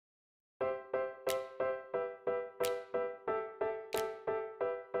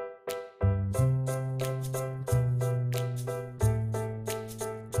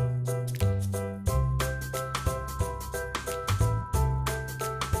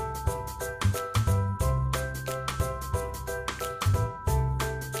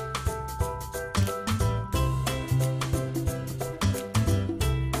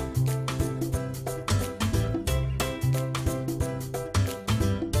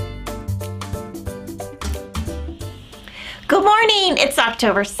Good morning, it's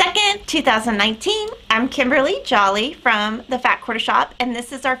October 2nd, 2019. I'm Kimberly Jolly from the Fat Quarter Shop, and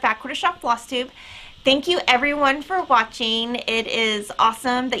this is our Fat Quarter Shop FlossTube. Thank you everyone for watching. It is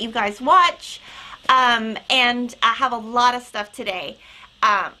awesome that you guys watch, and I have a lot of stuff today.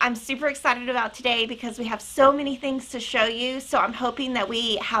 I'm super excited about today because we have so many things to show you, so I'm hoping that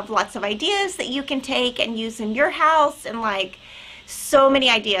we have lots of ideas that you can take and use in your house, and like so many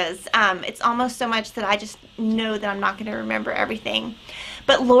ideas. It's almost so much that I just know that I'm not going to remember everything.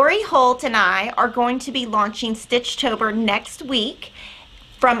 But Lori Holt and I are going to be launching Stitch-tober next week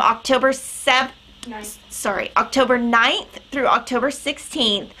from October 9th through October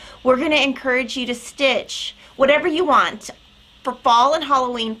 16th. We're going to encourage you to stitch whatever you want for fall and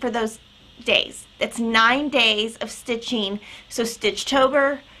Halloween for those days. It's 9 days of stitching. So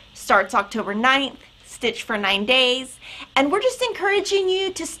Stitch-tober starts October 9th. Stitch for 9 days, and we're just encouraging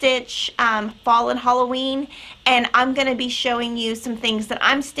you to stitch fall and Halloween, and I'm going to be showing you some things that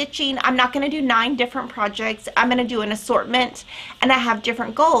I'm stitching. I'm not going to do 9 different projects. I'm going to do an assortment, and I have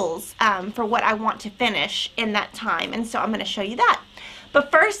different goals for what I want to finish in that time, and so I'm going to show you that.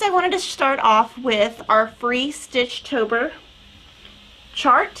 But first I wanted to start off with our free Stitch-tober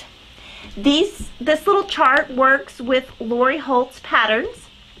chart. This little chart works with Lori Holt's patterns.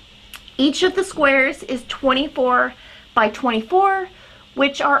 Each of the squares is 24 by 24,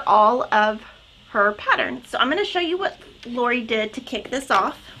 which are all of her patterns. So I'm going to show you what Lori did to kick this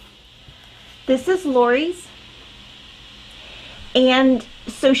off. This is Lori's, and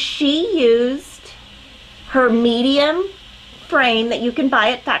so she used her medium frame that you can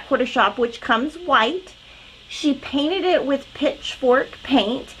buy at Fat Quarter Shop, which comes white. She painted it with pitchfork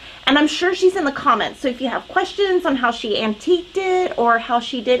paint, and I'm sure she's in the comments, so if you have questions on how she antiqued it or how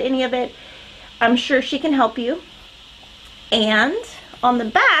she did any of it, I'm sure she can help you. And on the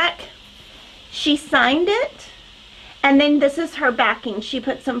back, she signed it, and then this is her backing. She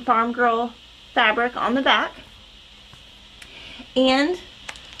put some Farm Girl fabric on the back, and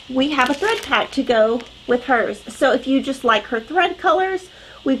we have a thread pack to go with hers. So if you just like her thread colors,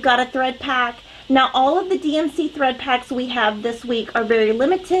 we've got a thread pack. Now all of the DMC thread packs we have this week are very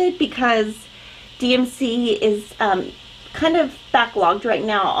limited because DMC is kind of backlogged right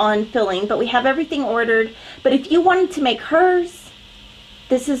now on filling, but we have everything ordered. But if you wanted to make hers,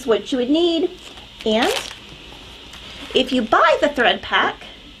 this is what you would need. And if you buy the thread pack,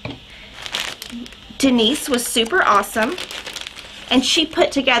 Denise was super awesome, and she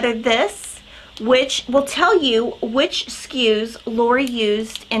put together this, which will tell you which SKUs Lori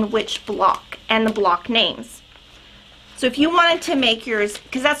used in which block and the block names. So if you wanted to make yours,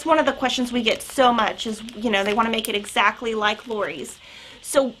 because that's one of the questions we get so much is, you know, they want to make it exactly like Lori's.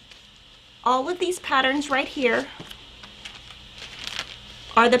 So all of these patterns right here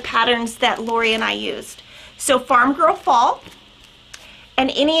are the patterns that Lori and I used. So Farm Girl Fall, and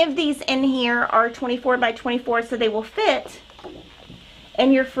any of these in here are 24 by 24, so they will fit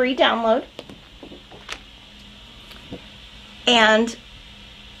in your free download. And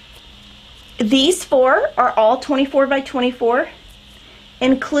these 4 are all 24 by 24,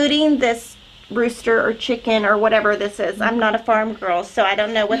 including this rooster or chicken or whatever this is. I'm not a farm girl, so I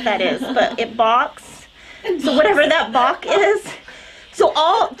don't know what that is, but it balks. So whatever that balk is.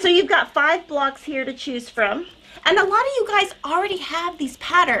 So you've got 5 blocks here to choose from. And a lot of you guys already have these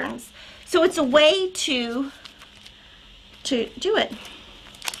patterns. So it's a way to do it.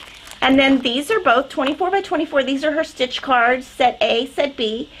 And then these are both 24 by 24. These are her stitch cards, set A, set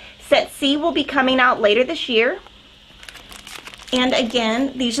B. Set C will be coming out later this year. And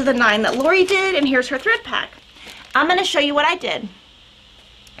again, these are the 9 that Lori did, and here's her thread pack. I'm going to show you what I did.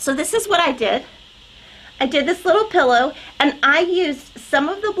 So this is what I did. I did this little pillow, and I used some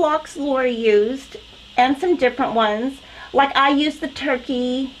of the blocks Lori used and some different ones. Like I used the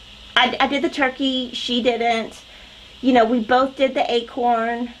turkey. I did the turkey, she didn't. You know, we both did the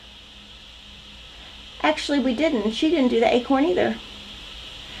acorn. Actually, we didn't. She didn't do the acorn either.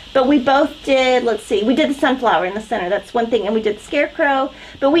 But we both did, let's see, we did the sunflower in the center. That's one thing. And we did the scarecrow.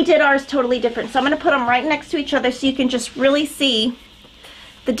 But we did ours totally different. So I'm going to put them right next to each other so you can just really see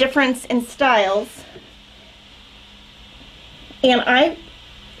the difference in styles. And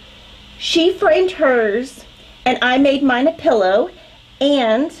she framed hers, and I made mine a pillow.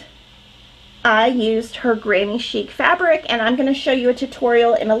 And I used her granny chic fabric. And I'm going to show you a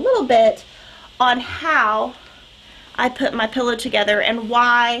tutorial in a little bit on how I put my pillow together and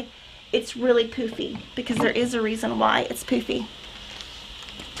why it's really poofy, because there is a reason why it's poofy.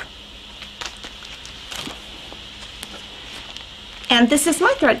 And this is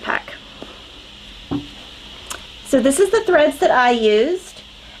my thread pack. So this is the threads that I used,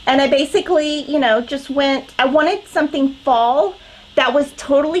 And I basically, you know, just went, I wanted something fall that was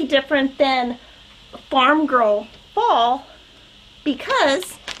totally different than Farm Girl Fall,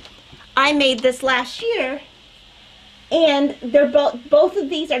 because I made this last year, and they're both of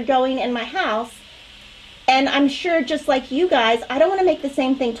these are going in my house, and I'm sure just like you guys, I don't want to make the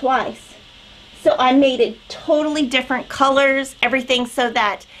same thing twice. So I made it totally different colors, everything, so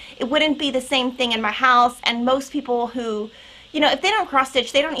that it wouldn't be the same thing in my house. And most people who, you know, if they don't cross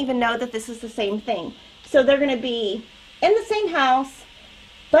stitch, they don't even know that this is the same thing. So they're going to be in the same house,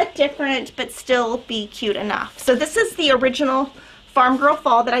 but different, but still be cute enough. So this is the original Farm Girl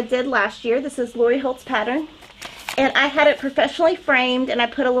Fall that I did last year. This is Lori Holt's pattern. And I had it professionally framed, and I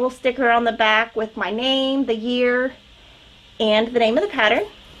put a little sticker on the back with my name, the year, and the name of the pattern.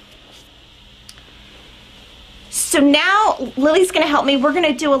 So now Lily's going to help me. We're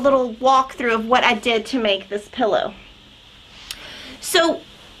going to do a little walkthrough of what I did to make this pillow. So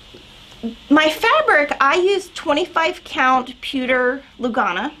my fabric, I used 25 count pewter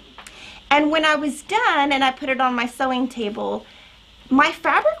Lugana, and when I was done and I put it on my sewing table, my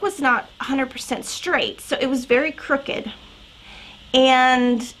fabric was not 100% straight, so it was very crooked,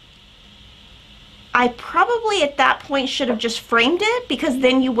 and I probably at that point should have just framed it, because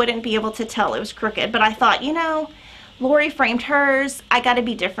then you wouldn't be able to tell it was crooked. But I thought, you know, Lori framed hers, I gotta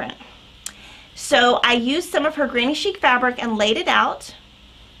be different. So I used some of her granny chic fabric and laid it out.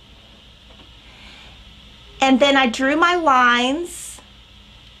 And then I drew my lines,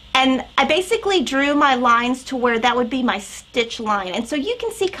 and I basically drew my lines to where that would be my stitch line. And so you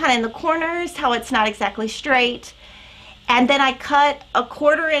can see kind of in the corners how it's not exactly straight. And then I cut a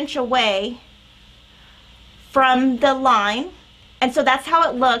 1/4 inch away from the line, and so that's how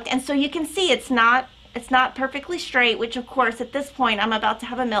it looked. And so you can see it's not perfectly straight, which of course at this point I'm about to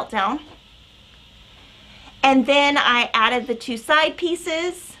have a meltdown. And then I added the 2 side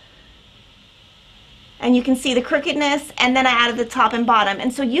pieces, and you can see the crookedness, and then I added the top and bottom,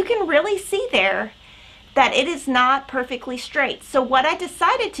 and so you can really see there that it is not perfectly straight. So what I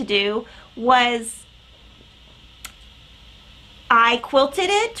decided to do was I quilted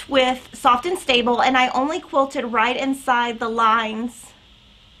it with Soft and Stable, and I only quilted right inside the lines,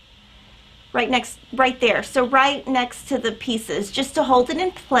 right there, so right next to the pieces, just to hold it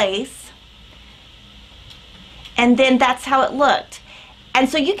in place. And then that's how it looked. And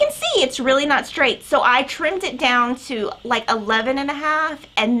so you can see it's really not straight. So I trimmed it down to like 11.5,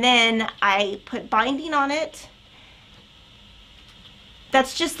 and then I put binding on it.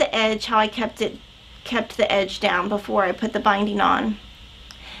 That's just the edge, how I kept the edge down before I put the binding on.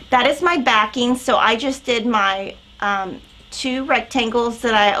 That is my backing. So I just did my 2 rectangles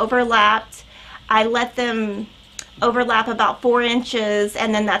that I overlapped. I let them overlap about 4 inches,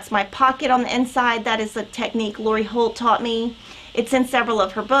 and then that's my pocket on the inside. That is a technique Lori Holt taught me. It's in several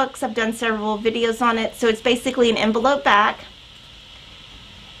of her books. I've done several videos on it. So it's basically an envelope back.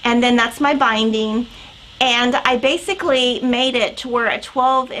 And then that's my binding. And I basically made it to where a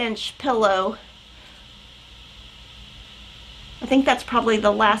 12-inch pillow, I think that's probably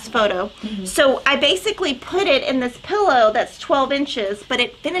the last photo. Mm-hmm. So I basically put it in this pillow that's 12 inches, but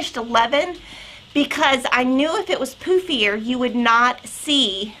it finished 11 because I knew if it was poofier, you would not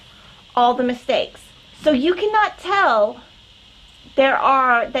see all the mistakes. So you cannot tell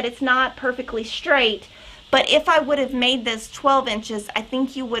that it's not perfectly straight, but if I would have made this 12 inches, I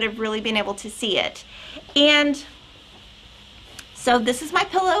think you would have really been able to see it. And so this is my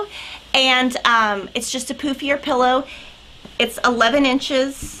pillow, and it's just a poofier pillow. It's 11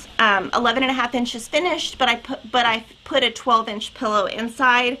 inches, 11.5 inches finished, but I put a 12-inch pillow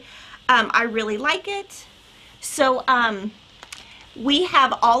inside. I really like it. So we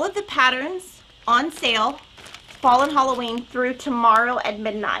have all of the patterns on sale, fall and Halloween, through tomorrow at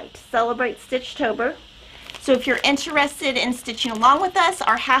midnight. Celebrate Stitch-tober. So if you're interested in stitching along with us,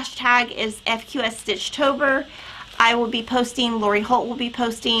 our hashtag is FQS Stitch-tober. I will be posting, Lori Holt will be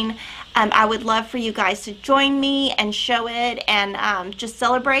posting. I would love for you guys to join me and show it, and just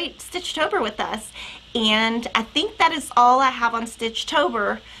celebrate Stitch-tober with us. And I think that is all I have on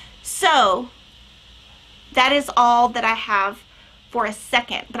Stitch-tober. So that is all that I have for a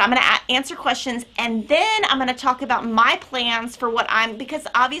second, but I'm going to answer questions, and then I'm going to talk about my plans for what because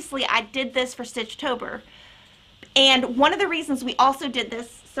obviously I did this for Stitch-tober, and one of the reasons we also did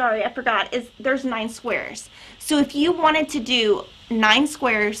this, sorry I forgot, is there's 9 squares. So if you wanted to do 9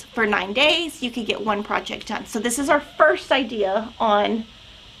 squares for 9 days, you could get 1 project done. So this is our first idea on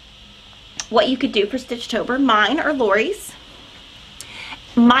what you could do for Stitch-tober, mine or Lori's.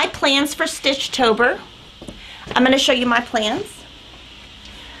 My plans for Stitch-tober, I'm going to show you my plans.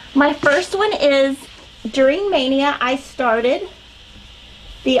 My first one is, during Mania, I started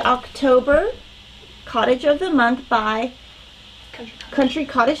the October Cottage of the Month by Country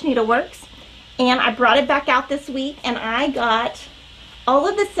Cottage Needleworks. And I brought it back out this week, and I got all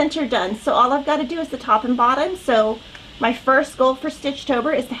of the center done. So all I've got to do is the top and bottom. So my first goal for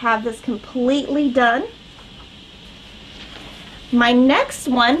Stitch-tober is to have this completely done. My next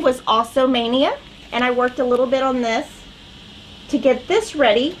one was also Mania, and I worked a little bit on this to get this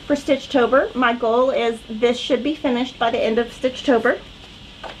ready for Stitch-tober. My goal is this should be finished by the end of Stitch-tober.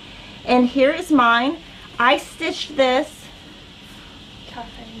 And here is mine. I stitched this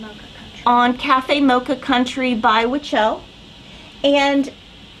on Cafe Mocha Country by Wichelle. And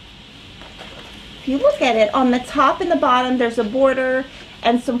if you look at it, on the top and the bottom there's a border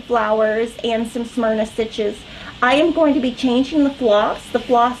and some flowers and some Smyrna stitches. I am going to be changing the floss.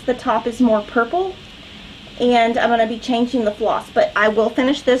 The top is more purple, and I'm going to be changing the floss, but I will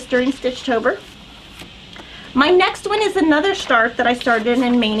finish this during Stitch-tober. My next one is another start that I started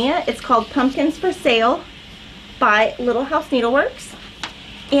in Mania. It's called Pumpkins for Sale by Little House Needleworks.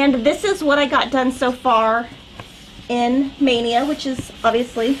 And this is what I got done so far in Mania, which is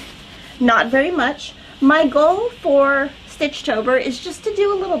obviously not very much. My goal for Stitch-tober is just to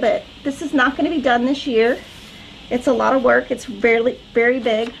do a little bit. This is not going to be done this year. It's a lot of work. It's very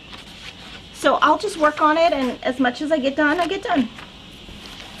big. So I'll just work on it, and as much as I get done, I get done.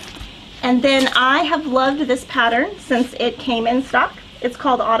 And then I have loved this pattern since it came in stock. It's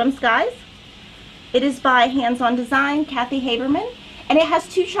called Autumn Skies. It is by Hands On Design, Kathy Haberman, and it has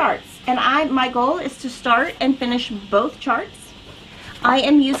 2 charts. And my goal is to start and finish both charts. I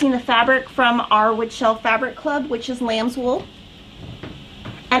am using the fabric from our Woodshell Fabric Club, which is lamb's wool.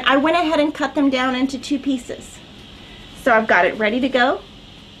 And I went ahead and cut them down into 2 pieces. So I've got it ready to go.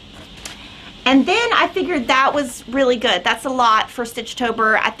 And then I figured that was really good. That's a lot for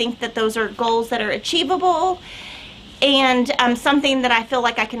Stitch-tober. I think that those are goals that are achievable and something that I feel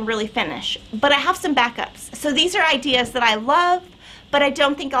like I can really finish. But I have some backups. So these are ideas that I love, but I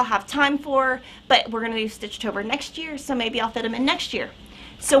don't think I'll have time for. But we're going to do Stitch-tober next year, so maybe I'll fit them in next year.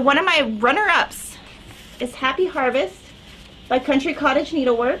 So one of my runner-ups is Happy Harvest by Country Cottage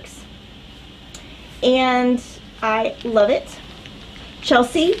Needleworks. And I love it.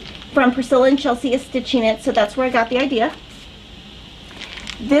 Chelsea from Priscilla and Chelsea is stitching it, so that's where I got the idea.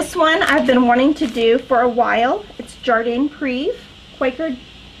 This one I've been wanting to do for a while. It's Jardin Prive, Quaker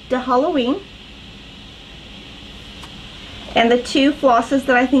de Halloween. And the 2 flosses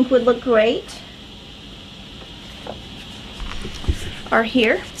that I think would look great are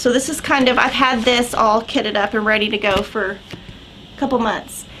here. So this is kind of, I've had this all kitted up and ready to go for a couple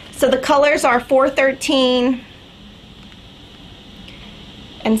months. So the colors are 413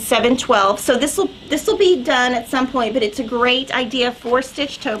 and 712. So this will be done at some point, but it's a great idea for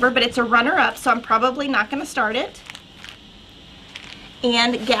Stitch-tober, but it's a runner-up, so I'm probably not going to start it.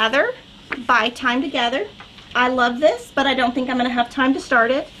 And Gather by Time Together. I love this, but I don't think I'm going to have time to start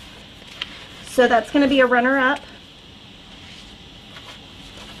it. So that's going to be a runner-up.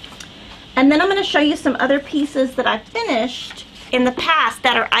 And then I'm going to show you some other pieces that I've finished in the past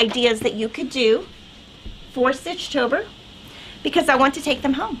that are ideas that you could do for Stitch-tober, because I want to take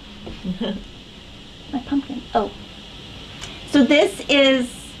them home. My pumpkin. Oh. So this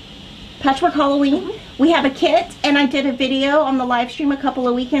is Patchwork Halloween. We have a kit, and I did a video on the live stream a couple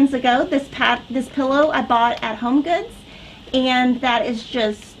of weekends ago. This pillow I bought at Home Goods, and that is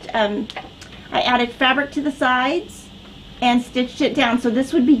just, I added fabric to the sides and stitched it down. So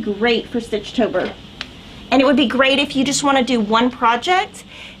this would be great for Stitch-tober. And it would be great if you just want to do one project.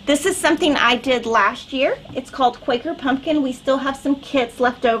 This is something I did last year. It's called Quaker Pumpkin. We still have some kits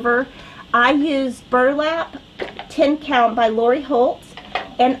left over. I used Burlap 10 Count by Lori Holt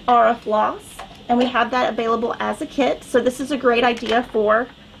and Aura Floss, and we have that available as a kit. So this is a great idea for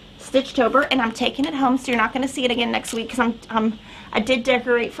Stitch-tober, and I'm taking it home, so you're not going to see it again next week because I did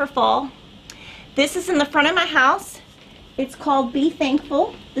decorate for fall. This is in the front of my house. It's called Be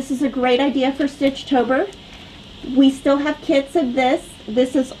Thankful. This is a great idea for Stitch-tober. We still have kits of this.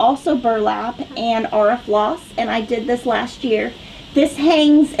 This is also burlap and Aura Floss, and I did this last year. This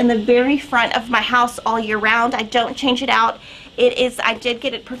hangs in the very front of my house all year round. I don't change it out. I did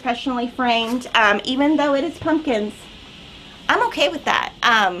get it professionally framed, even though it is pumpkins. I'm okay with that.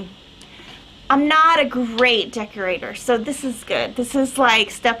 I'm not a great decorator, so this is good. This is like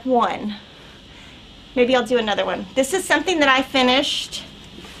step 1. Maybe I'll do another one. This is something that I finished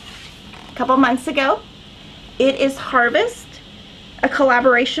a couple months ago. It is Harvest, a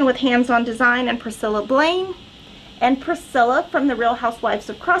collaboration with Hands On Design and Priscilla Blaine. And Priscilla from the Real Housewives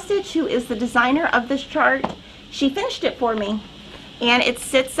of Cross Stitch, who is the designer of this chart, she finished it for me. And it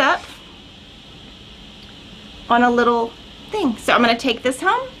sits up on a little thing. So I'm going to take this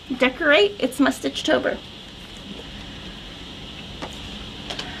home, decorate. It's my Stitch-tober.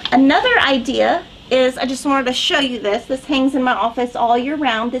 Another idea is, I just wanted to show you this. This hangs in my office all year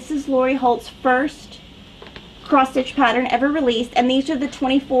round. This is Lori Holt's first cross stitch pattern ever released, and these are the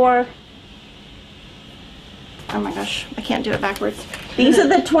 24, oh my gosh, I can't do it backwards. These are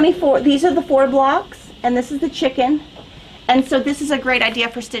the 24, these are the 4 blocks, and this is the chicken. And so this is a great idea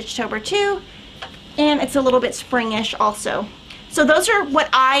for Stitch-tober too, and it's a little bit springish also. So those are what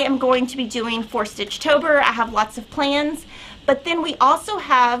I am going to be doing for Stitch-tober. I have lots of plans, but then we also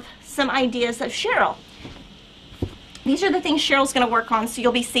have some ideas of Cheryl. These are the things Cheryl's going to work on, so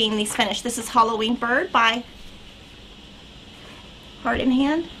you'll be seeing these finished. This is Halloween Bird by Heart in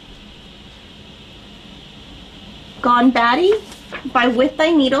Hand. Gone Batty by With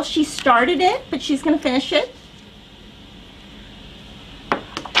Thy Needle. She started it, but she's going to finish it.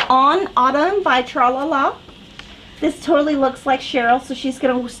 On Autumn by Tra-La-La. This totally looks like Cheryl, so she's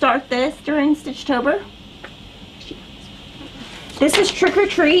going to start this during Stitch-tober. This is Trick or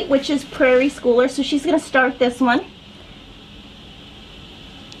Treat, which is Prairie Schooler, so she's going to start this one.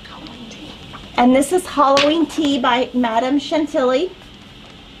 And this is Halloween Tea by Madame Chantilly.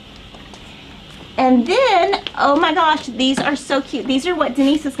 And then, oh my gosh, these are so cute. These are what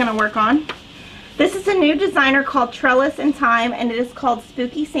Denise is going to work on. This is a new designer called Trellis in Time, and it is called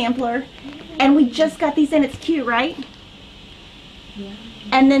Spooky Sampler. And we just got these in. It's cute, right? Yeah.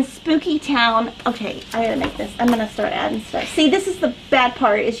 And then Spooky Town. Okay, I gotta make this. I'm going to start adding stuff. See, this is the bad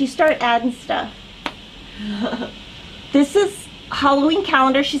part, is you start adding stuff. This is Halloween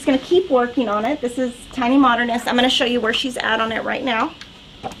Calendar. She's going to keep working on it. This is Tiny Modernist. I'm going to show you where she's at on it right now.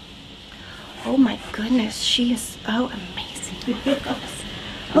 Oh my goodness, she is so amazing.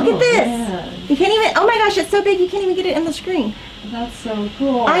 Look at this. Man. You can't even, oh my gosh, it's so big you can't even get it in the screen. That's so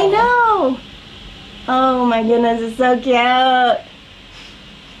cool. I know. Oh my goodness, it's so cute.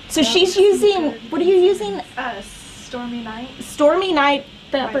 So she's using, what are you using? Stormy Night. Stormy Night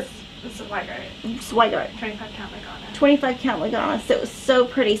fabric. It's a white guard. It's white guard. 25 count Lagana. 25 count Lagana. So it was so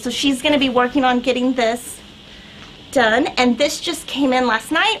pretty. So she's going to be working on getting this done, and this just came in last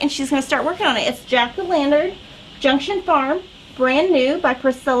night, and she's going to start working on it. It's Jack-o'-lantern, Junction Farm, brand new by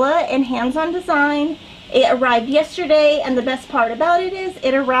Priscilla and Hands On Design. It arrived yesterday, and the best part about it is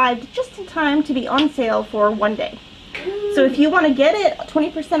it arrived just in time to be on sale for one day. So if you want to get it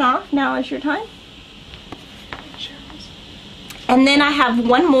 20% off, now is your time. And then I have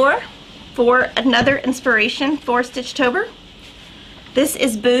one more for another inspiration for Stitch-tober. This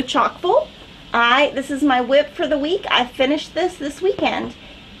is Boo Chockful. This is my whip for the week. I finished this weekend,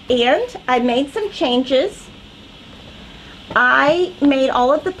 and I made some changes. I made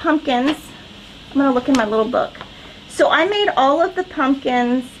all of the pumpkins. I'm going to look in my little book. So I made all of the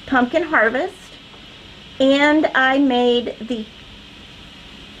pumpkins Pumpkin Harvest, and I made the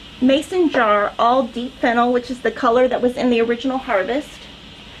mason jar all deep fennel, which is the color that was in the original Harvest,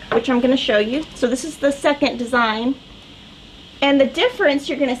 which I'm going to show you. So this is the second design, and the difference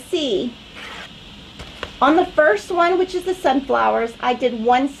you're going to see on the first one, which is the sunflowers, I did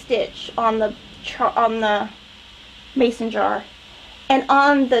 1 stitch on the mason jar, and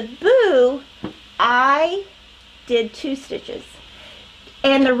on the Boo I did 2 stitches.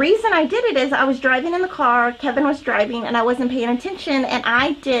 And the reason I did it is I was driving in the car, Kevin was driving, and I wasn't paying attention, and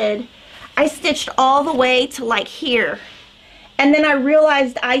I stitched all the way to like here, and then I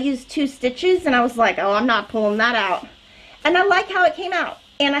realized I used 2 stitches, and I was like, oh, I'm not pulling that out. And I like how it came out.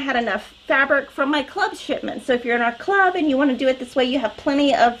 And I had enough fabric from my club shipment. So if you're in our club and you want to do it this way, you have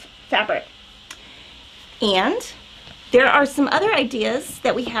plenty of fabric. And there are some other ideas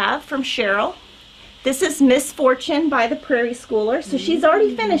that we have from Cheryl. This is Misfortune by the Prairie Schooler. So she's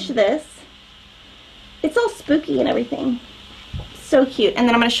already finished this. It's all spooky and everything. So cute. And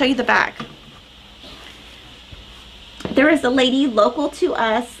then I'm going to show you the back. There is a lady local to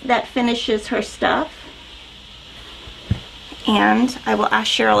us that finishes her stuff. And I will ask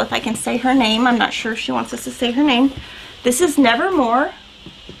Cheryl if I can say her name. I'm not sure if she wants us to say her name. This is Nevermore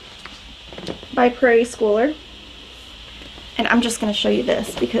by Prairie Schooler. And I'm just going to show you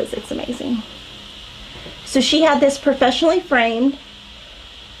this because it's amazing. So she had this professionally framed.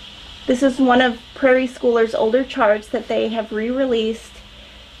 This is one of Prairie Schooler's older charts that they have re-released.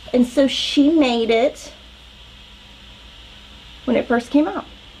 And so she made it when it first came out.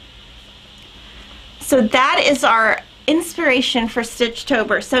 So that is our inspiration for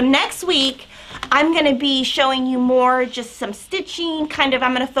Stitch-tober. So next week I'm going to be showing you more, just some stitching, I'm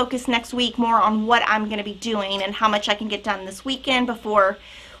going to focus next week more on what I'm going to be doing and how much I can get done this weekend before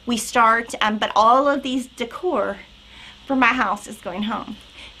we start. But all of these decor for my house is going home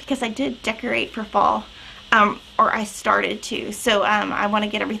because I did decorate for fall. or I started to. So I want to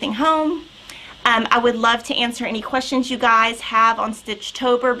get everything home. I would love to answer any questions you guys have on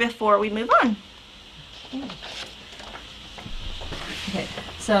Stitch-tober before we move on. Okay,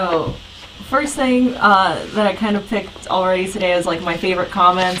 so first thing that I kind of picked already today is like my favorite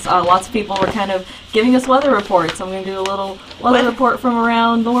comments. Lots of people were kind of giving us weather reports. I'm going to do a little weather report from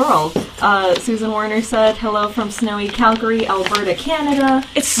around the world. Susan Warner said, hello from snowy Calgary, Alberta, Canada.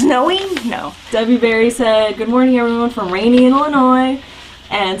 It's snowing? No. Debbie Berry said, good morning everyone from rainy Illinois.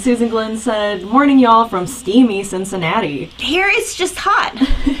 And Susan Glenn said, morning y'all from steamy Cincinnati. Here it's just hot.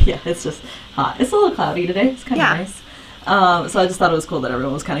 Yeah, it's just hot. It's a little cloudy today. It's kind of nice. So I just thought it was cool that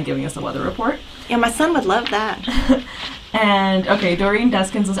everyone was kind of giving us a weather report. Yeah, my son would love that. And, okay, Doreen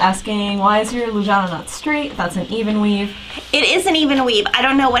Deskins was asking, why is your Lujana not straight? That's an even weave. It is an even weave. I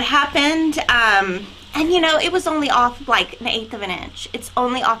don't know what happened. And, you know, it was only off like 1/8 of an inch. It's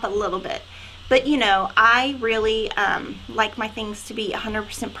only off a little bit. But, you know, I really like my things to be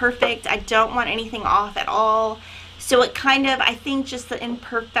 100% perfect. I don't want anything off at all. So it kind of, I think just the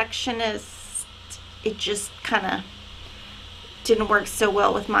imperfectionist, it just kind of didn't work so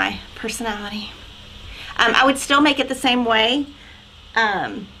well with my personality. I would still make it the same way.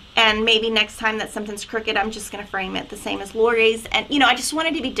 And maybe next time that something's crooked, I'm just going to frame it the same as Lori's. And, you know, I just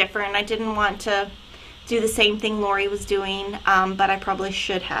wanted to be different. I didn't want to do the same thing Lori was doing, but I probably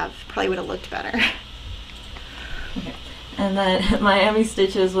should have. Probably would have looked better. Okay. And then Miami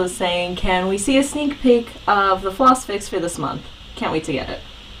Stitches was saying, can we see a sneak peek of the floss fix for this month? Can't wait to get it.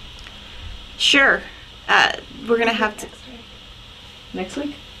 Sure. We're going to have to... Next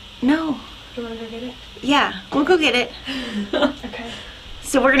week? No. Do you want to go get it? Yeah, we'll go get it. Okay.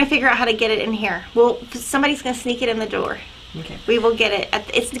 So we're going to figure out how to get it in here. Well, somebody's going to sneak it in the door. Okay. We will get it.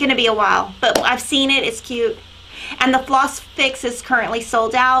 It's going to be a while, but I've seen it. It's cute. And the floss fix is currently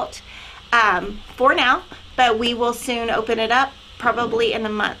sold out for now, but we will soon open it up, probably in a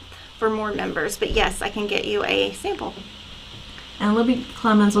month, for more members. But yes, I can get you a sample. And Libby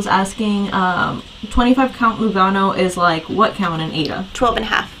Clemens was asking, 25 count Lugano is like what count in Ada? 12 and a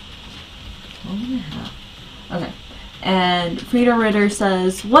half. 12 and a half. Okay. And Frida Ritter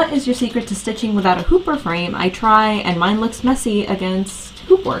says, what is your secret to stitching without a hooper frame? I try and mine looks messy against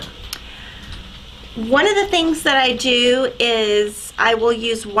hoop work. One of the things that I do is I will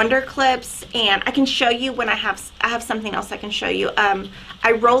use Wonder Clips, and I can show you when I have something else I can show you.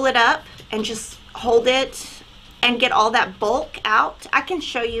 I roll it up and just hold it and get all that bulk out. I can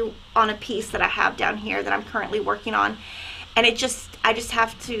show you on a piece that I have down here that I'm currently working on, and I just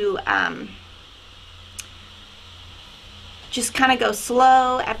have to just kind of go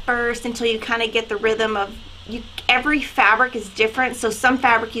slow at first until you kind of get the rhythm of every fabric is different. So some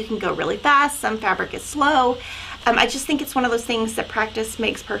fabric you can go really fast, some fabric is slow. I just think it's one of those things that practice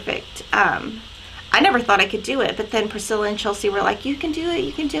makes perfect. I never thought I could do it, but then Priscilla and Chelsea were like, you can do it,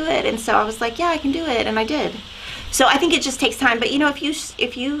 you can do it. And so I was like, yeah, I can do it, and I did. So I think it just takes time. But you know, if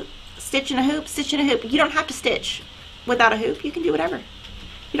you stitch in a hoop, stitch in a hoop. You don't have to stitch without a hoop. You can do whatever.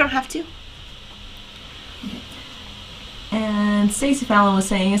 You don't have to. And Stacey Fallon was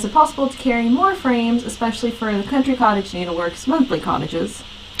saying, is it possible to carry more frames, especially for the Country Cottage Needleworks monthly cottages?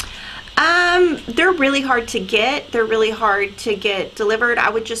 They're really hard to get. They're really hard to get delivered. I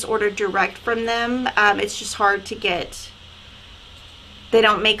would just order direct from them. It's just hard to get. They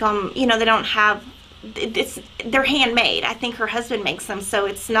don't make them, you know, they don't have, they're handmade. I think her husband makes them, so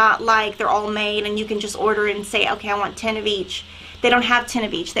it's not like they're all made and you can just order and say, okay, I want 10 of each. They don't have 10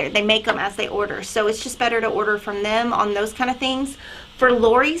 of each there. They make them as they order. So it's just better to order from them on those kind of things. For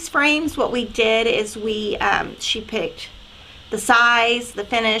Lori's frames, what we did is she picked the size, the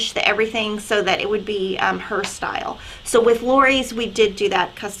finish, the everything, so that it would be her style. So with Lori's, we did do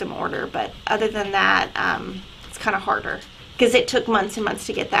that custom order, but other than that, it's kind of harder because it took months and months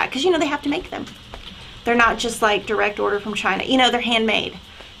to get that, because you know they have to make them. They're not just like direct order from China. You know, they're handmade,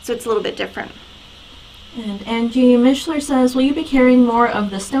 so it's a little bit different. And Angie Mishler says, will you be carrying more of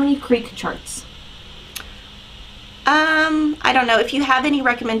the Stony Creek charts? I don't know. If you have any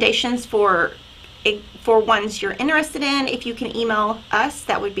recommendations for ones you're interested in, if you can email us,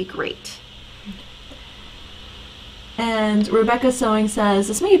 that would be great. And Rebecca Sewing says,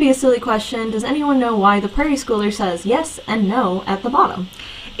 this may be a silly question. Does anyone know why the Prairie Schooler says yes and no at the bottom?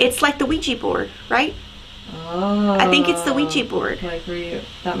 It's like the Ouija board, right? Oh. I think it's the Ouija board. Okay, for you.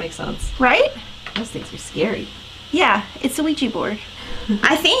 That makes sense. Right? Those things are scary. Yeah, it's a Ouija board.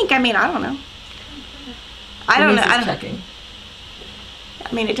 I think. I mean, I don't know. I don't know. Checking.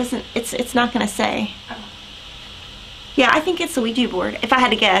 I mean, it doesn't. It's not going to say. Yeah, I think it's a Ouija board. If I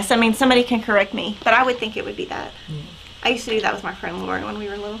had to guess, I mean, somebody can correct me, but I would think it would be that. Yeah. I used to do that with my friend Lauren when we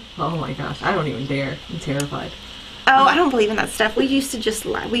were little. Oh my gosh, I don't even dare. I'm terrified. Oh, I don't believe in that stuff. We used to just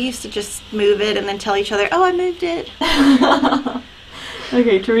move it and then tell each other, oh, I moved it.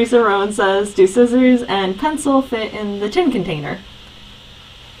 Okay, Teresa Rowan says, do scissors and pencil fit in the tin container?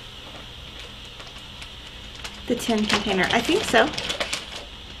 The tin container. I think so.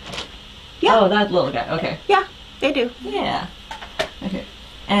 Yeah. Oh, that little guy. Okay. Yeah, they do. Yeah. Okay.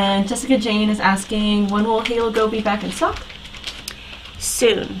 And Jessica Jane is asking, when will Halo Go be back in stock?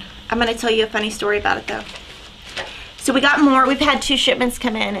 Soon. I'm going to tell you a funny story about it, though. So we got more. We've had 2 shipments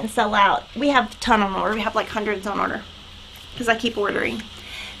come in and sell out. We have a ton on order. We have like hundreds on order because I keep ordering.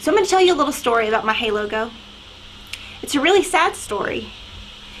 So I'm going to tell you a little story about my Halo Go. It's a really sad story.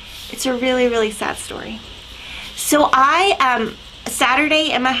 It's a really, really sad story. So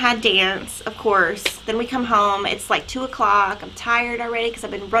Saturday, Emma had dance, of course. Then we come home. It's like 2 o'clock. I'm tired already because I've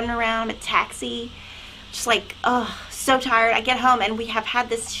been running around in a taxi. Just like, oh, so tired. I get home and we have had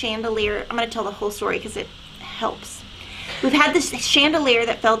this chandelier. I'm going to tell the whole story because it helps. We've had this chandelier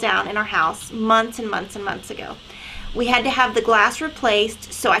that fell down in our house months and months and months ago. We had to have the glass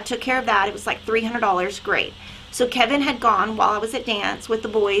replaced, so I took care of that. It was like $300. Great. So Kevin had gone while I was at dance with the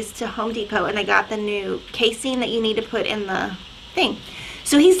boys to Home Depot, and they got the new casing that you need to put in the thing.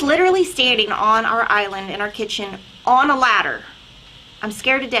 So he's literally standing on our island in our kitchen on a ladder. I'm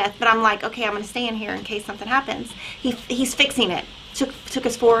scared to death, but I'm like, okay, I'm going to stay in here in case something happens. He's fixing it. Took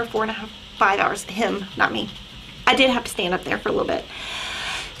us 4.5, 5 hours. Him, not me. I did have to stand up there for a little bit.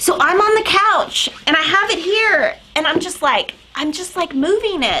 So I'm on the couch and I have it here and I'm just like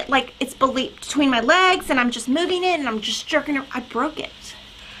moving it. Like it's between my legs and I'm just moving it and I'm just jerking it. I broke it.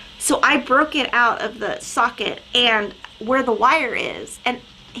 So I broke it out of the socket and where the wire is. And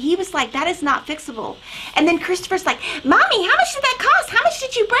he was like, that is not fixable. And then Christopher's like, Mommy, how much did that cost? How much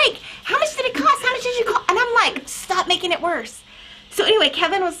did you break? How much did it cost? How much did you cost? And I'm like, stop making it worse. So anyway,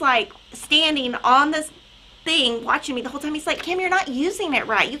 Kevin was like standing on this thing watching me the whole time. He's like, Kim, you're not using it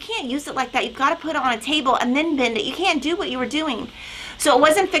right. You can't use it like that. You've got to put it on a table and then bend it. You can't do what you were doing. So it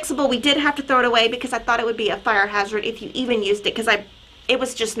wasn't fixable. We did have to throw it away because I thought it would be a fire hazard if you even used it because it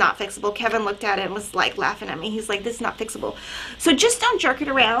was just not fixable. Kevin looked at it and was like laughing at me. He's like, this is not fixable. So just don't jerk it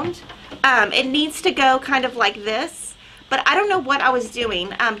around. It needs to go kind of like this, but I don't know what I was doing.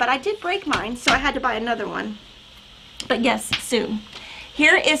 But I did break mine, so I had to buy another one. But yes, soon.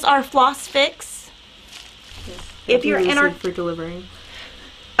 Here is our floss fix. If you're in our for delivering.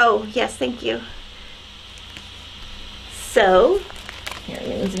 Oh, yes, thank you. So, here, I'm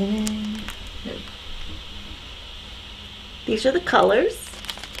going to zoom in. These are the colors.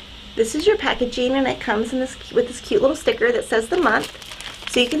 This is your packaging, and it comes in with this cute little sticker that says the month.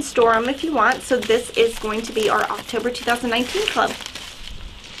 So you can store them if you want. So this is going to be our October 2019 club.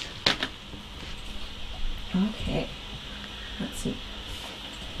 Okay. Let's see.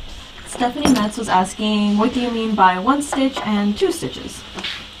 Stephanie Metz was asking, what do you mean by 1 stitch and 2 stitches?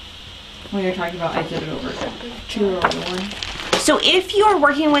 When you're talking about I did it over 2 over 1. So if you're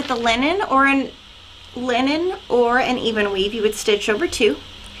working with a linen or an even weave, you would stitch over 2.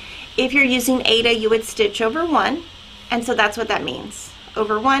 If you're using Aida, you would stitch over 1. And so that's what that means.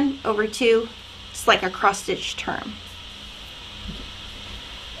 Over 1, over 2. It's like a cross stitch term.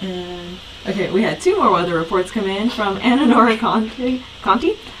 And okay, we had 2 more weather reports come in from Anna Nora Conti.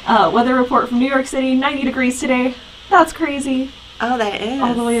 Weather report from New York City, 90 degrees today. That's crazy. Oh, that is.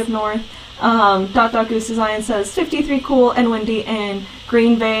 All the way up north. Goose Design says 53 cool and windy in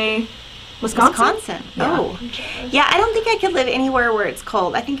Green Bay, Wisconsin. Yeah. Oh. Yeah, I don't think I could live anywhere where it's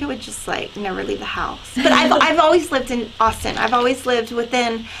cold. I think I would just like never leave the house. But I've always lived in Austin. I've always lived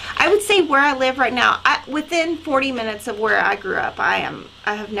within, I would say where I live right now, within 40 minutes of where I grew up. I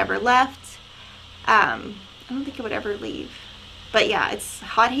have never left. I don't think I would ever leave. But yeah, it's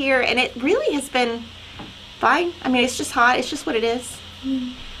hot here and it really has been fine. I mean, it's just hot. It's just what it is.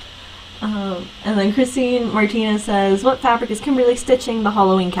 And then Christine Martinez says, what fabric is Kimberly stitching the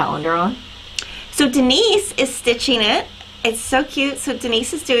Halloween calendar on? So Denise is stitching it. It's so cute. So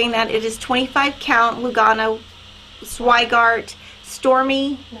Denise is doing that. It is 25 count Lugano Zweigart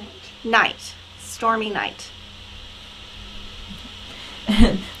Stormy Night. Stormy Night.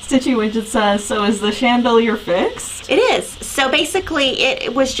 Stitchy Widget says, so is the chandelier fixed? It is. So basically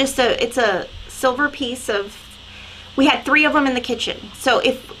it was just it's a silver piece of, we had 3 of them in the kitchen. So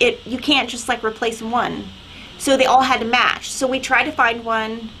you can't just like replace one. So they all had to match. So we tried to find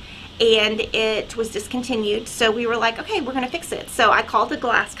one and it was discontinued. So we were like, okay, we're going to fix it. So I called the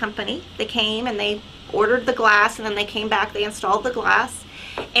glass company. They came and they ordered the glass and then they came back, they installed the glass.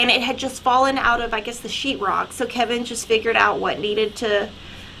 And it had just fallen out of, I guess, the sheetrock. So Kevin just figured out what needed to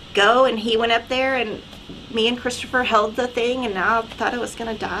go and he went up there and me and Christopher held the thing, and now I thought I was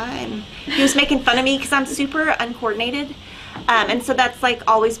gonna die. And he was making fun of me because I'm super uncoordinated. And so that's like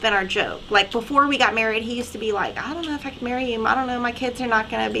always been our joke. Like before we got married, he used to be like, I don't know if I can marry him. I don't know, my kids are not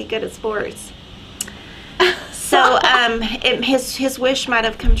gonna be good at sports. So his wish might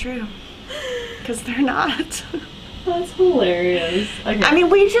have come true, because they're not. That's hilarious. Okay. I mean,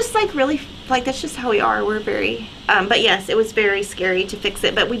 we just like really, like that's just how we are. We're very, but yes, it was very scary to fix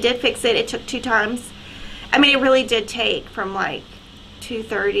it, but we did fix it. It took 2 times. I mean, it really did take from like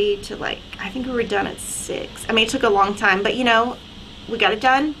 2:30 to like, I think we were done at 6. I mean, it took a long time, but you know, we got it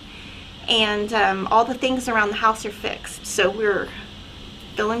done, and all the things around the house are fixed, so we're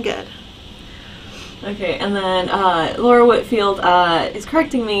feeling good. Okay, and then Laura Whitfield is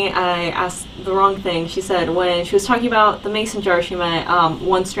correcting me. I asked the wrong thing. She said when she was talking about the mason jar, she meant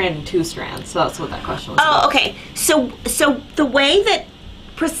 1 strand and 2 strands. So that's what that question was about. Oh, okay. So the way that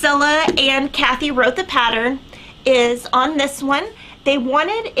Priscilla and Kathy wrote the pattern is on this one. They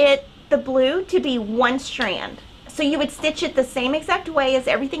wanted the blue to be 1 strand. So you would stitch it the same exact way as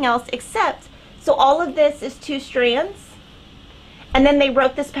everything else, except, so all of this is 2 strands. And then they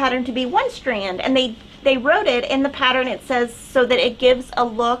wrote this pattern to be 1 strand, and they wrote it in the pattern. It says so that it gives a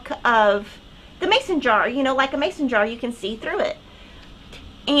look of the mason jar, you know, like a mason jar, you can see through it.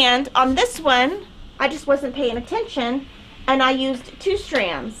 And on this one, I just wasn't paying attention, and I used 2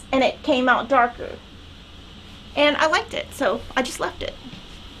 strands, and it came out darker. And I liked it, so I just left it.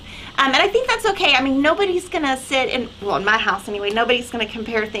 And I think that's okay. I mean, nobody's gonna sit in, well, in my house anyway, nobody's gonna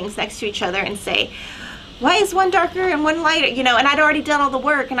compare things next to each other and say, why is one darker and one lighter? You know, and I'd already done all the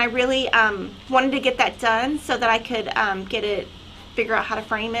work, and I really wanted to get that done so that I could figure out how to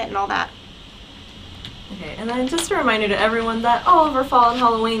frame it and all that. Okay, and then just a reminder to everyone that all of our fall and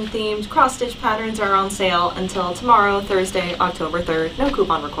Halloween themed cross-stitch patterns are on sale until tomorrow, Thursday, October 3rd. No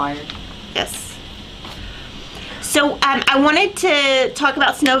coupon required. Yes. So I wanted to talk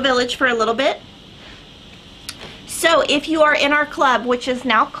about Snow Village for a little bit. So if you are in our club, which is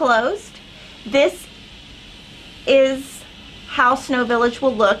now closed, this is how Snow Village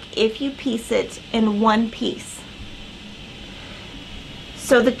will look if you piece it in 1 piece.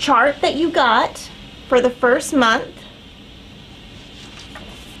 So the chart that you got for the first month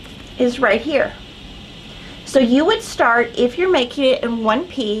is right here. So you would start, if you're making it in 1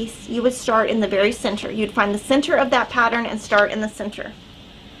 piece, you would start in the very center. You'd find the center of that pattern and start in the center.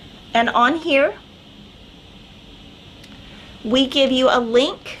 And on here, we give you a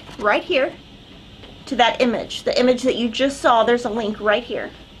link right here to that image. The image that you just saw, there's a link right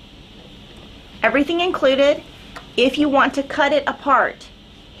here. Everything included. If you want to cut it apart,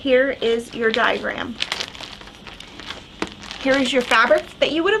 here is your diagram. Here is your fabric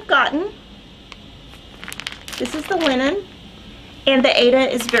that you would have gotten. This is the linen, and the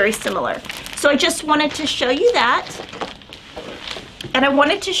Aida is very similar. So I just wanted to show you that, and I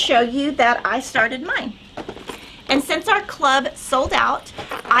wanted to show you that I started mine. And since our club sold out,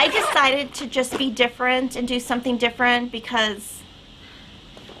 I decided to just be different and do something different because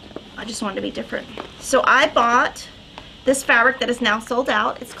I just wanted to be different. So I bought this fabric that is now sold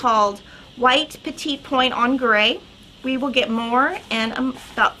out. It's called White Petite Point on Gray. We will get more in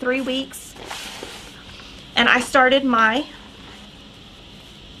about 3 weeks. And I started my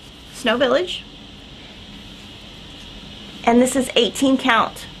Snow Village. And this is 18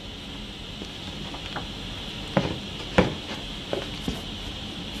 count.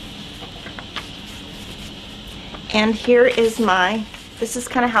 And here is this is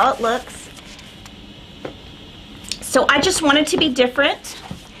kind of how it looks. So I just wanted to be different,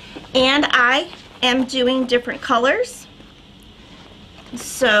 and I am doing different colors.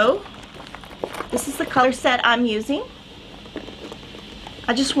 So this is the color set I'm using.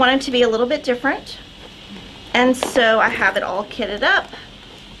 I just wanted to be a little bit different, and so I have it all kitted up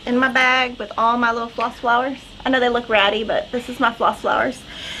in my bag with all my little floss flowers. I know they look ratty, but this is my floss flowers.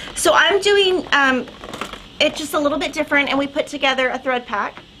 So I'm doing it just a little bit different, and we put together a thread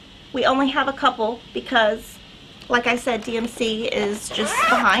pack. We only have a couple because, like I said, DMC is just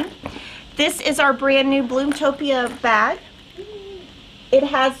behind. This is our brand new Bloomtopia bag. It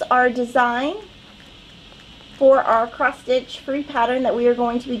has our design for our cross-stitch free pattern that we are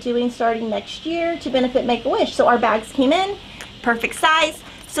going to be doing starting next year to benefit Make-A-Wish. So our bags came in, perfect size.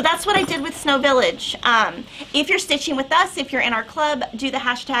 So that's what I did with Snow Village. If you're stitching with us, if you're in our club, do the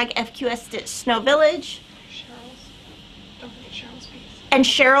hashtag FQS Stitch Snow Village. Don't forget Cheryl's piece. And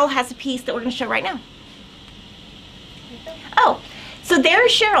Cheryl has a piece that we're going to show right now. Oh, so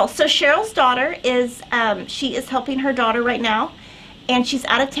there's Cheryl. So Cheryl's daughter is, she is helping her daughter right now. and she's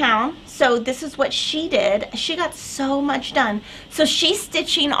out of town. So this is what she did. She got so much done. So she's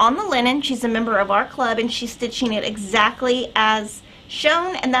stitching on the linen. She's a member of our club, and she's stitching it exactly as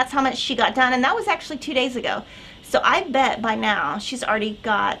shown, and that's how much she got done. And that was actually 2 days ago. So I bet by now she's already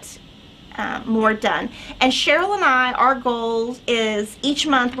got more done. And Cheryl and I, our goal is each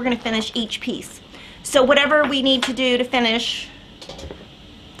month we're going to finish each piece. So whatever we need to do to finish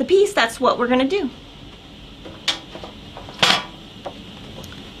the piece, that's what we're going to do.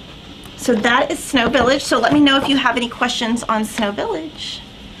 So that is Snow Village. So let me know if you have any questions on Snow Village.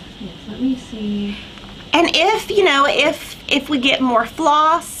 Yes, let me see. And if, you know, if we get more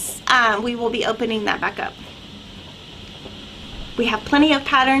floss, we will be opening that back up. We have plenty of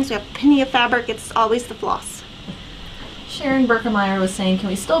patterns, we have plenty of fabric, it's always the floss. Sharon Berkemeyer was saying, can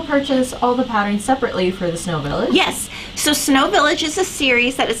we still purchase all the patterns separately for the Snow Village? Yes, so Snow Village is a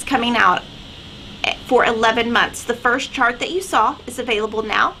series that is coming out for 11 months. The first chart that you saw is available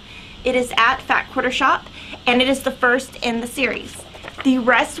now. It is at Fat Quarter Shop, and it is the first in the series. The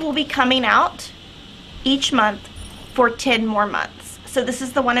rest will be coming out each month for 10 more months. So this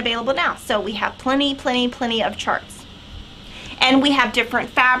is the one available now. So we have plenty of charts. And we have different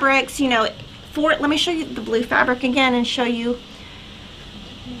fabrics, you know, let me show you the blue fabric again and show you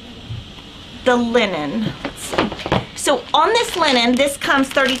the linen. Let's see. So on this linen, this comes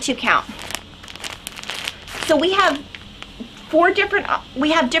 32 count. So we have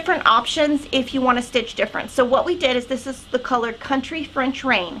different options if you want to stitch different. So what we did is, this is the color Country French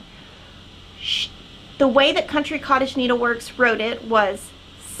Rain. The way that Country Cottage Needleworks wrote it was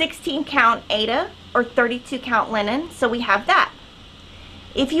 16 count Aida or 32 count linen, so we have that.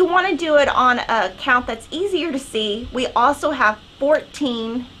 If you want to do it on a count that's easier to see, we also have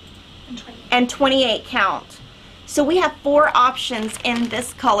 14 and 28 count. So we have 4 options in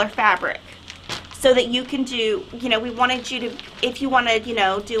this color fabric, so that you can do, you know, we wanted you to, if you want to, you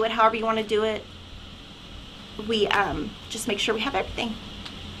know, do it however you want to do it, we just make sure we have everything.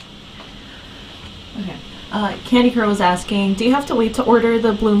 Okay. Candy Curl was asking, do you have to wait to order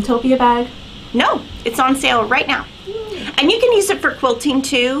the Bloomtopia bag? No, it's on sale right now. And you can use it for quilting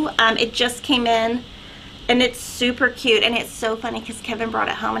too. It just came in, and it's super cute, and it's so funny because Kevin brought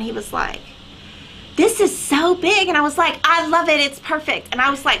it home and he was like, this is so big, and I was like, I love it, it's perfect. And I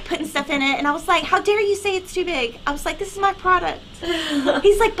was like putting stuff in it, and I was like, how dare you say it's too big? I was like, this is my product.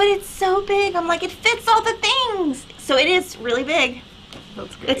 He's like, but it's so big. I'm like, it fits all the things. So it is really big.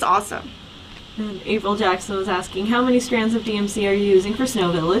 That's great. It's awesome. And April Jackson was asking, how many strands of DMC are you using for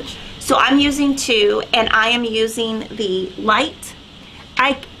Snow Village? So I'm using 2, and I am using the light.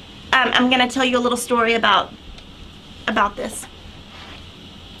 I'm going to tell you a little story about this.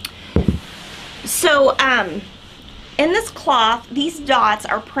 So in this cloth, these dots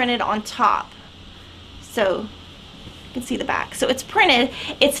are printed on top. So you can see the back. So it's printed.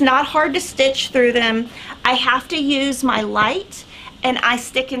 It's not hard to stitch through them. I have to use my light, and I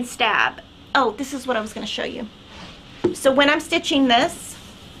stick and stab. Oh, this is what I was going to show you. So when I'm stitching this,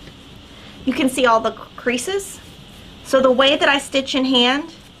 you can see all the creases. So the way that I stitch in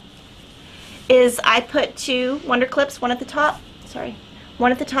hand is I put 2 wonder clips, one at the top,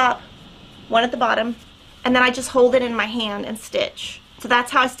 one at the top, one at the bottom, and then I just hold it in my hand and stitch. So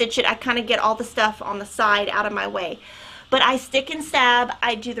that's how I stitch it. I kind of get all the stuff on the side out of my way. But I stick and stab.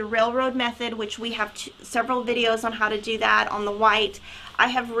 I do the railroad method, which we have several videos on how to do that on the white. I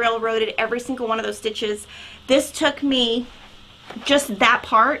have railroaded every single one of those stitches. This took me, just that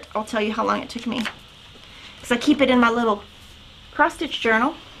part, I'll tell you how long it took me, because I keep it in my little cross-stitch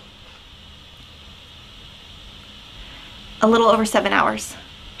journal. A little over 7 hours,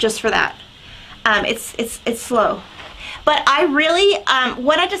 just for that. It's slow. But I really,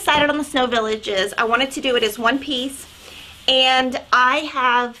 what I decided on the Snow Village is I wanted to do it as one piece, and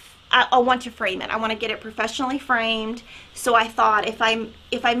I want to frame it. I want to get it professionally framed. So I thought if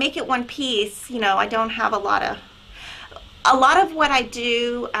I make it one piece, you know, I don't have a lot of what I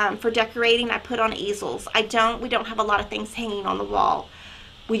do for decorating, I put on easels. We don't have a lot of things hanging on the wall.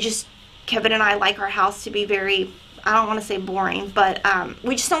 Kevin and I like our house to be very, I don't want to say boring, but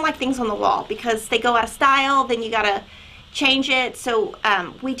we just don't like things on the wall because they go out of style, then you gotta change it. So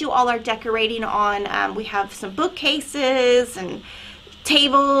we do all our decorating on, we have some bookcases and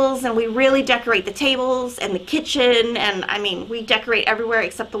tables, and we really decorate the tables and the kitchen, and I mean, we decorate everywhere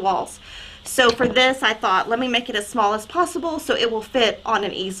except the walls. So for this, I thought, let me make it as small as possible so it will fit on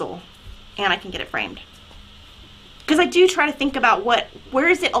an easel and I can get it framed. Because I do try to think about where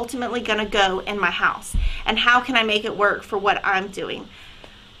is it ultimately going to go in my house, and how can I make it work for what I'm doing.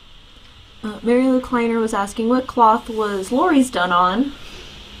 Mary Lou Kleiner was asking, what cloth was Lori's done on?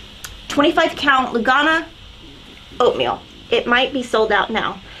 25 count Lugana oatmeal. it might be sold out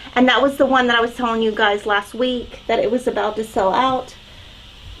now. And that was the one that I was telling you guys last week that it was about to sell out.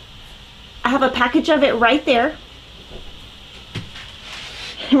 I have a package of it right there,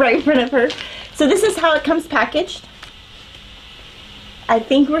 right in front of her. So this is how it comes packaged. I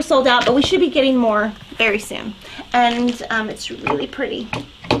think we're sold out, but we should be getting more very soon. And it's really pretty.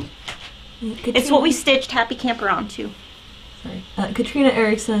 It's what we stitched Happy Camper onto. Sorry. Katrina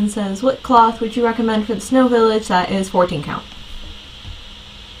Erickson says, what cloth would you recommend for the Snow Village that is 14 count?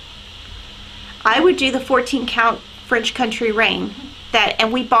 I would do the 14 count French Country Rain.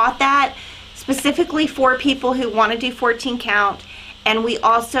 And we bought that specifically for people who want to do 14 count. And we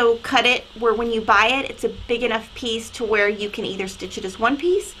also cut it where when you buy it, it's a big enough piece to where you can either stitch it as one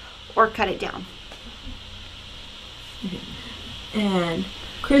piece or cut it down. And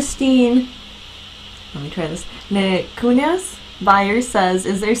Christine, let me try this. Nicunas Byers says,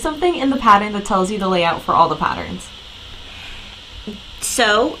 is there something in the pattern that tells you the layout for all the patterns?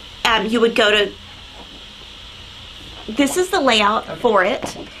 So you would go to, this is the layout for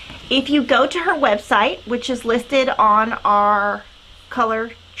it. If you go to her website, which is listed on our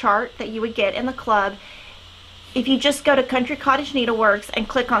color chart that you would get in the club, if you just go to Country Cottage Needleworks and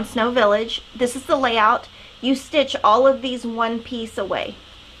click on Snow Village, this is the layout. You stitch all of these one piece away,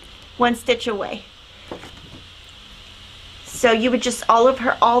 one stitch away. So you would just,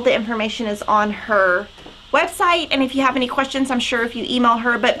 all the information is on her website, and if you have any questions, I'm sure if you email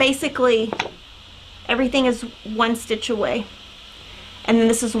her, but basically everything is one stitch away. And then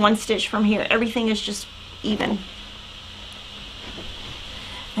this is one stitch from here. Everything is just even.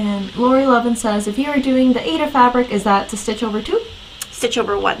 And Lori Levin says, if you are doing the Ada fabric, is that to stitch over 2? Stitch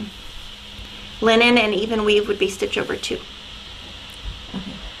over 1. Linen and even weave would be stitch over 2.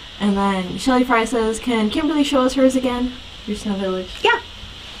 Okay. And then Shelly Fry says, can Kimberly show us hers again? Your Snow Village. Yeah.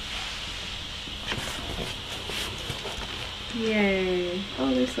 Yay.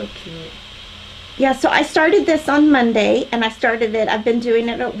 Oh, they're so cute. Yeah, so I started this on Monday, and I've been doing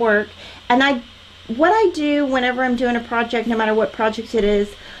it at work, and what I do whenever I'm doing a project, no matter what project it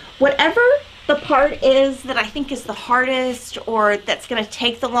is, whatever the part is that I think is the hardest or that's going to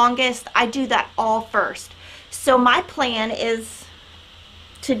take the longest, I do that all first. So my plan is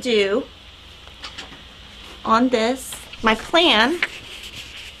to do on this, my plan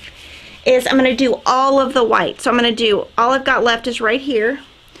is I'm going to do all of the white. So I'm going to do, all I've got left is right here,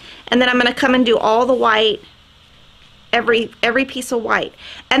 and then I'm going to come and do all the white, every piece of white.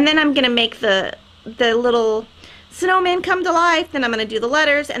 And then I'm going to make the little snowmen come to life, then I'm going to do the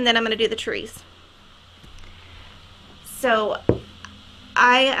letters, and then I'm going to do the trees. So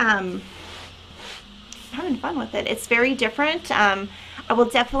I'm having fun with it. It's very different. I will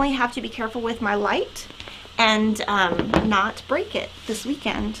definitely have to be careful with my light and not break it this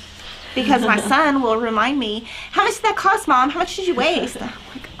weekend, because my son will remind me, how much did that cost, Mom? How much did you waste? I'm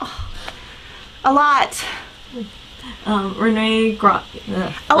like, oh, a lot. Renee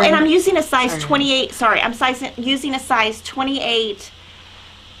and I'm using a size 28. Sorry, I'm using a size 28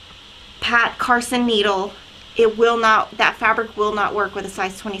 Pat Carson needle. It will not, that fabric will not work with a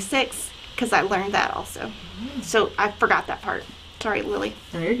size 26, because I learned that also. So I forgot that part. Sorry, Lily.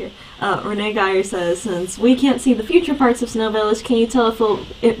 No, you're good. Renee Geyer says, since we can't see the future parts of Snow Village, can you tell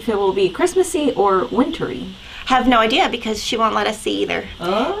if it will be Christmassy or wintry? Have no idea, because she won't let us see either.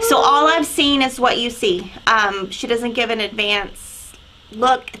 Oh. So all I've seen is what you see. She doesn't give an advance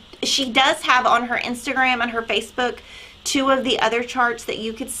look. She does have on her Instagram and her Facebook 2 of the other charts that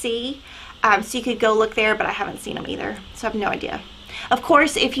you could see. So you could go look there, but I haven't seen them either. So I have no idea. Of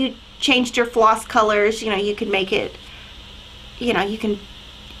course, if you changed your floss colors, you could make it, you can,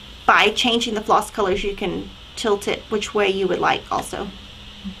 by changing the floss colors, you can tilt it which way you would like also.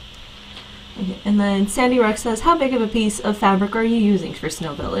 Okay. And then Sandy Rex says, how big of a piece of fabric are you using for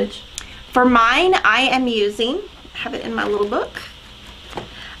Snow Village? For mine, I am using, I have it in my little book,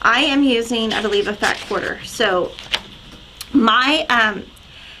 I am using, I believe, a fat quarter. So my,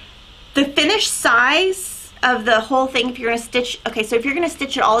 the finished size of the whole thing, if you're going to stitch, okay, so if you're going to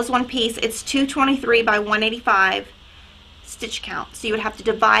stitch it all as one piece, it's 223 by 185 stitch count. So you would have to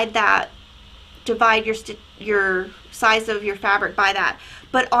divide your size of your fabric by that.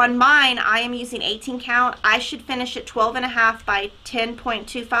 But on mine, I am using 18 count. I should finish at 12.5 by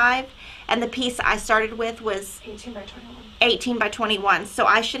 10.25, and the piece I started with was 18 by 21. 18 by 21. So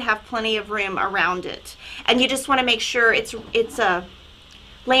I should have plenty of room around it. And you just want to make sure it's a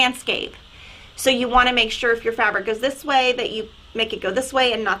landscape. So you want to make sure if your fabric goes this way that you make it go this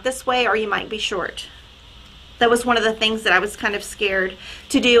way and not this way, or you might be short. That was one of the things that I was kind of scared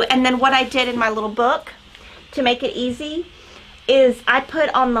to do. And then what I did in my little book to make it easy is I put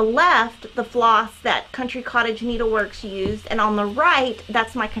on the left the floss that Country Cottage Needleworks used, and on the right,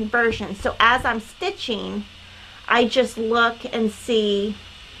 that's my conversion. So as I'm stitching, I just look and see,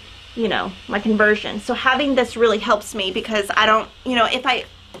 you know, my conversion. So having this really helps me, because I don't, you know, if I,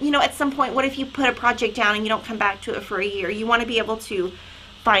 you know, at some point, what if you put a project down and you don't come back to it for a year? You want to be able to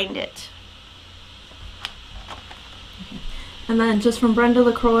find it. And then just from Brenda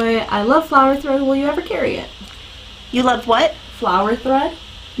LaCroix, I love flower thread. Will you ever carry it? You love what? Flower thread?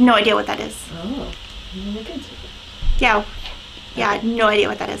 No idea what that is. Oh, I'm look into it. Yeah. Yeah, no idea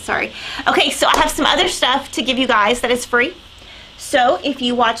what that is, sorry. Okay, so I have some other stuff to give you guys that is free. So if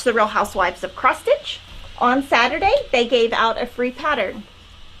you watch The Real Housewives of Cross Stitch, on Saturday, they gave out a free pattern.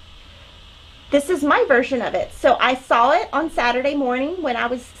 This is my version of it. So I saw it on Saturday morning when I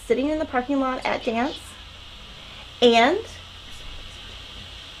was sitting in the parking lot at dance. And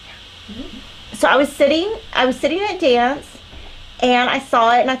so I was sitting at dance, and I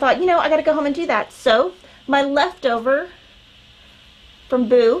saw it, and I thought, you know, I gotta go home and do that. So my leftover from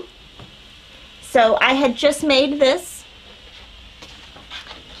Boo, so I had just made this,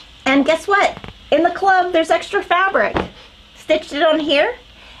 and guess what? In the club, there's extra fabric. Stitched it on here,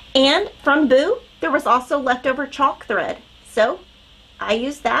 and from Boo, there was also leftover chalk thread. So I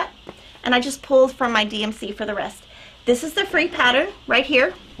used that, and I just pulled from my DMC for the rest. This is the free pattern right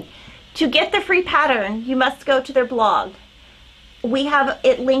here. To get the free pattern, you must go to their blog. We have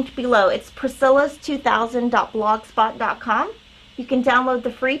it linked below. It's priscillas2000.blogspot.com. You can download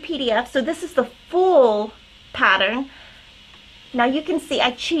the free PDF. So this is the full pattern. Now you can see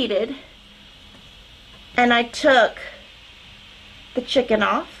I cheated, and I took the chicken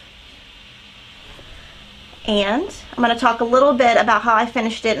off. And I'm going to talk a little bit about how I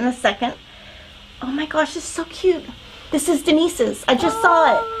finished it in a second. Oh my gosh, this is so cute. This is Denise's. I just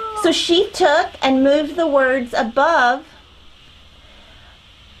saw it. So she took and moved the words above.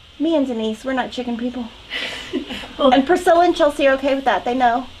 Me and Denise, we're not chicken people. And Priscilla and Chelsea are okay with that. They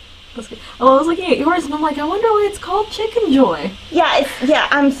know. That's good. Oh, I was looking at yours, and I'm like, I wonder why it's called Chicken Joy. Yeah,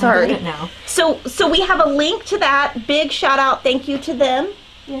 I'm sorry. I get it now. So we have a link to that. Big shout out, thank you to them.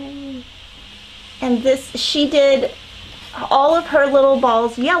 Yay. And this, she did all of her little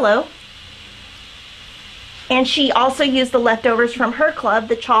balls yellow. And she also used the leftovers from her club,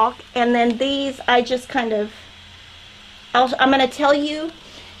 the chalk. And then these, I just kind of, I'm going to tell you.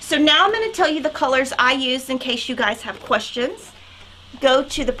 So now I'm going to tell you the colors I used in case you guys have questions. Go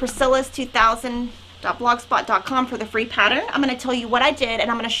to the priscillas2000.blogspot.com for the free pattern. I'm going to tell you what I did, and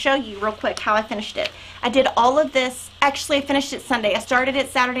I'm going to show you real quick how I finished it. I did all of this. Actually, I finished it Sunday. I started it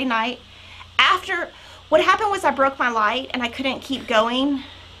Saturday night. After, what happened was I broke my light, and I couldn't keep going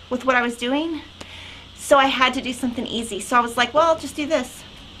with what I was doing. So I had to do something easy. So I was like, well, I'll just do this.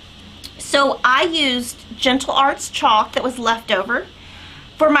 So I used Gentle Arts chalk that was left over.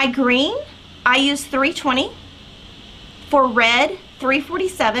 For my green, I used 320. For red,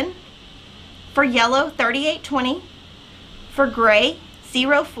 347. For yellow, 3820. For gray,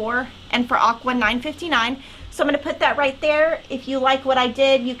 04. And for aqua, 959. So I'm going to put that right there. If you like what I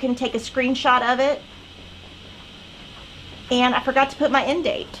did, you can take a screenshot of it. And I forgot to put my end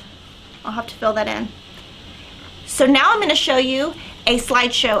date. I'll have to fill that in. So now I'm going to show you a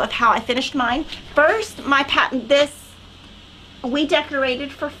slideshow of how I finished mine. First, my pattern, this we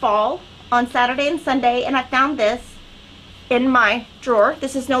decorated for fall on Saturday and Sunday, and I found this in my drawer.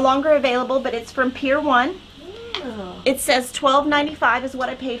 This is no longer available, but it's from Pier 1. Oh. It says $12.95 is what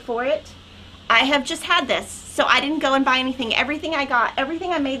I paid for it. I have just had this, so I didn't go and buy anything. Everything I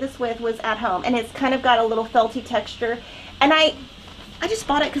made this with was at home, and it's kind of got a little felty texture. And I just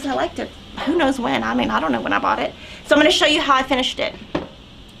bought it because I liked it. Who knows when? I mean, I don't know when I bought it. So I'm going to show you how I finished it.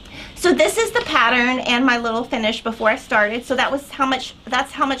 So this is the pattern and my little finish before I started. So that's how much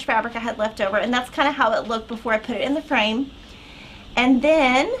fabric I had left over, and that's kind of how it looked before I put it in the frame. And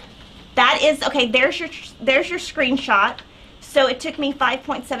then that is, okay, there's your screenshot. So it took me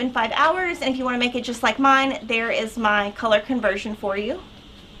 5.75 hours, and if you want to make it just like mine, there is my color conversion for you.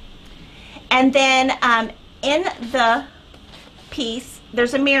 And then in the piece,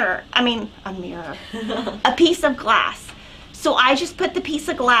 there's a piece of glass. So I just put the piece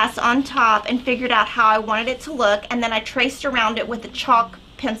of glass on top and figured out how I wanted it to look, and then I traced around it with a chalk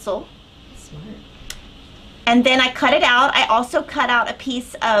pencil. Smart. And then I cut it out. I also cut out a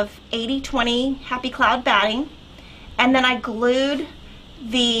piece of 80/20 Happy Cloud batting, and then I glued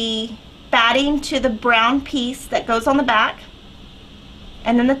the batting to the brown piece that goes on the back,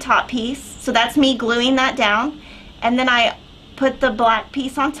 and then the top piece. So that's me gluing that down, and then I put the black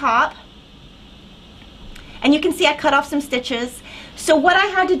piece on top, and you can see I cut off some stitches. So what I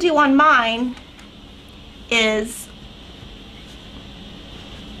had to do on mine is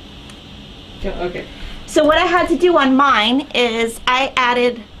Okay. So what I had to do on mine is I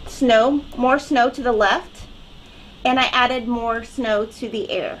added more snow to the left, and I added more snow to the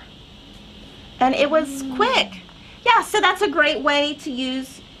air. And it was quick. Yeah, so that's a great way to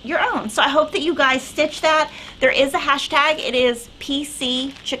use your own. So I hope that you guys stitch that. There is a hashtag. It is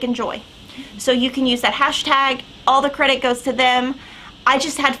PC Chicken Joy. So you can use that hashtag. All the credit goes to them. I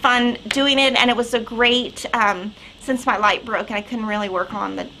just had fun doing it, and it was a great, since my light broke and I couldn't really work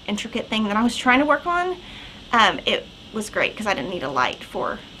on the intricate thing that I was trying to work on, it was great because I didn't need a light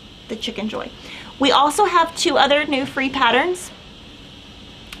for the Chicken Joy. We also have 2 other new free patterns.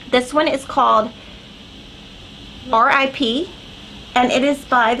 This one is called RIP, and it is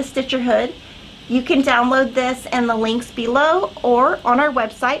by the Stitcher Hood. You can download this in the links below or on our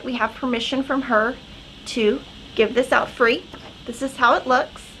website. We have permission from her to give this out free. This is how it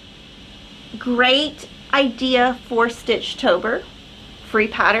looks. Great idea for Stitch-tober, free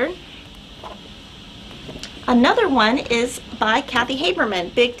pattern. Another one is by Kathy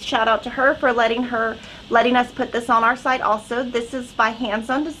Haberman. Big shout out to her for letting us put this on our site also. This is by Hands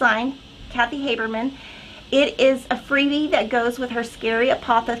On Design, Kathy Haberman. It is a freebie that goes with her Scary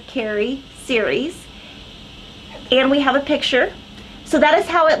Apothecary series. And we have a picture. So that is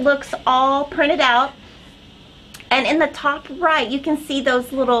how it looks all printed out. And in the top right, you can see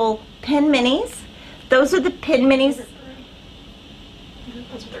those little pin minis. Those are the pin minis.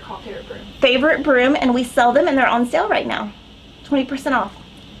 That's what they're called, favorite broom. Favorite broom, and we sell them, and they're on sale right now. 20% off.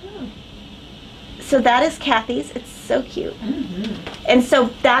 Oh. So that is Kathy's. It's so cute. And so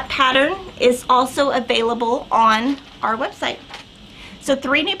that pattern is also available on our website. So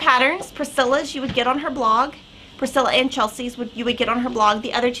 3 new patterns. Priscilla's you would get on her blog. Priscilla and Chelsea's you would get on her blog.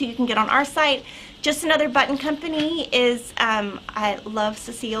 The other 2 you can get on our site. Just Another Button Company is, I love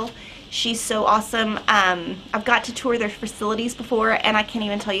Cecile. She's so awesome. I've got to tour their facilities before, and I can't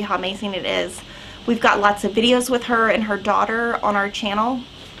even tell you how amazing it is. We've got lots of videos with her and her daughter on our channel,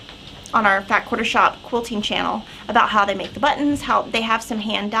 on our Fat Quarter Shop quilting channel, about how they make the buttons, how they have some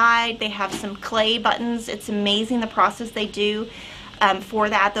hand dyed, they have some clay buttons. It's amazing the process they do for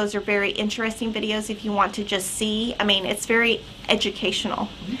that. Those are very interesting videos if you want to just see. I mean, it's very educational.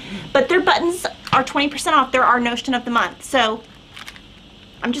 But their buttons are 20% off. They're our notion of the month. So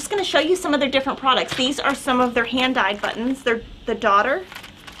I'm just going to show you some of their different products. These are some of their hand-dyed buttons. The daughter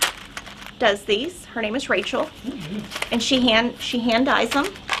does these. Her name is Rachel, and she hand dyes them.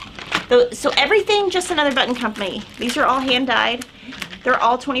 So everything Just Another Button Company. These are all hand-dyed. They're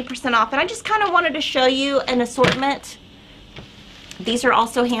all 20% off. And I just kind of wanted to show you an assortment. These are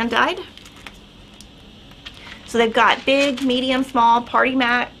also hand-dyed. So they've got big, medium, small, party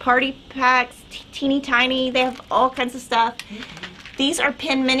packs, teeny tiny. They have all kinds of stuff. These are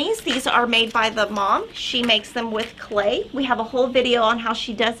pin minis. These are made by the mom. She makes them with clay. We have a whole video on how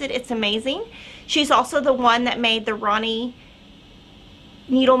she does it. It's amazing. She's also the one that made the Ronnie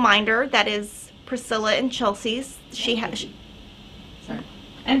needle minder. That is Priscilla and Chelsea's. She has. Sorry.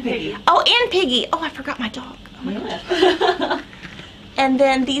 And Piggy. Oh, and Piggy. Oh, I forgot my dog. Oh my gosh. And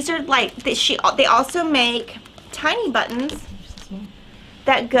then these are like they also make tiny buttons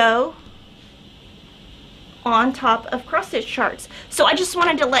that go on top of cross stitch charts. So I just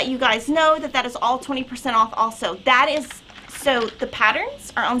wanted to let you guys know that that is all 20% off also. That is, so the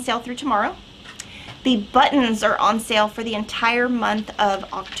patterns are on sale through tomorrow. The buttons are on sale for the entire month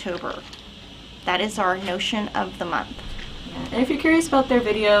of October. That is our notion of the month. And if you're curious about their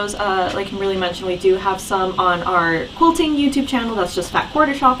videos, like Kimberly mentioned, we do have some on our quilting YouTube channel. That's just Fat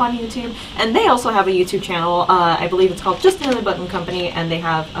Quarter Shop on YouTube. And they also have a YouTube channel. I believe it's called Just Another Button Company, and they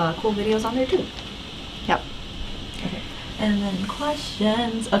have cool videos on there too. Yep. Okay. And then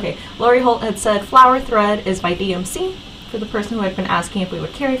questions. Okay, Lori Holt had said flower thread is by DMC. For the person who had been asking if we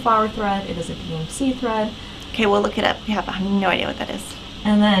would carry flower thread, it is a DMC thread. Okay, we'll look it up. I have no idea what that is.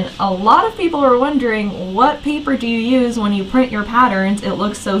 And then a lot of people are wondering, what paper do you use when you print your patterns? It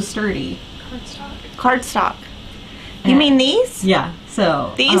looks so sturdy. Cardstock. Cardstock. You mean these? Yeah.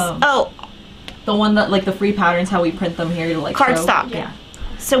 So these? Oh, the one that, like, the free patterns, how we print them here to like cardstock. Show. Yeah.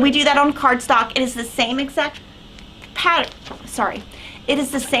 So we do that on cardstock. It is the same exact pattern. Sorry, it is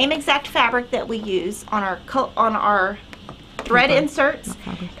the same exact fabric that we use on our thread inserts.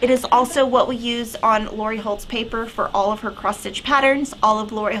 It is also what we use on Lori Holt's paper for all of her cross-stitch patterns. All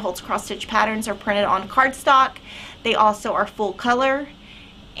of Lori Holt's cross-stitch patterns are printed on cardstock. They also are full color,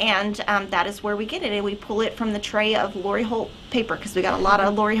 and that is where we get it. And we pull it from the tray of Lori Holt paper because we got a lot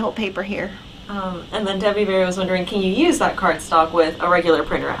of Lori Holt paper here. And then Debbie Berry was wondering, can you use that cardstock with a regular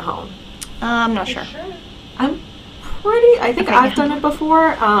printer at home? I'm not sure. I think I've done it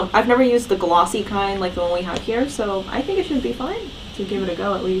before. I've never used the glossy kind like the one we have here, so I think it should be fine to give it a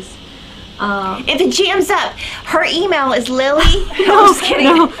go at least. If it jams up, her email is Lily. No, I'm just kidding.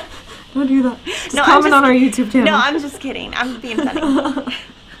 No, don't do that. Just comment on our YouTube channel. No, I'm just kidding. I'm being funny.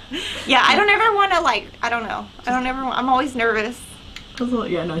 Yeah, I don't ever want to, like, I don't know. I'm always nervous.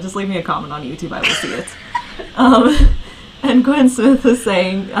 Yeah, no, just leave me a comment on YouTube. I will see it. And Gwen Smith is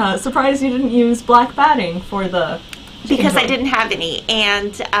saying, surprised you didn't use black batting for the... Because I didn't have any,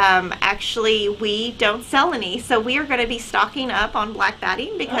 and actually we don't sell any, so we are going to be stocking up on black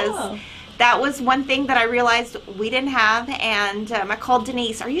batting because that was one thing that I realized we didn't have, and I called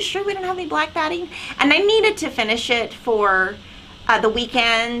Denise, are you sure we don't have any black batting? And I needed to finish it for the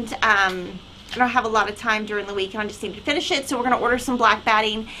weekend. I don't have a lot of time during the week, and I just need to finish it, so we're going to order some black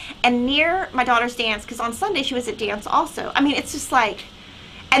batting. And near my daughter's dance, because on Sunday she was at dance also. I mean, it's just like...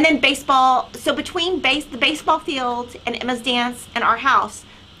 And then baseball, so between the baseball field and Emma's dance and our house,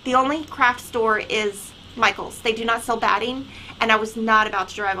 the only craft store is Michael's. They do not sell batting, and I was not about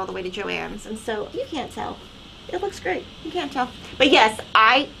to drive all the way to Joann's. And so, you can't tell. It looks great. You can't tell. But yes,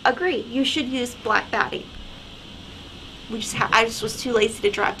 I agree. You should use black batting. I just was too lazy to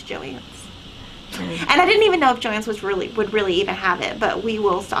drive to Joann's. And I didn't even know if Joann's would really even have it, but we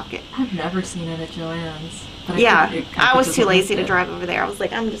will stock it. I've never seen it at Joann's. Yeah, I was too lazy to drive over there. I was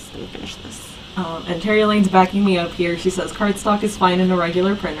like, I'm just going to finish this. And Terry Lane's backing me up here. She says cardstock is fine in a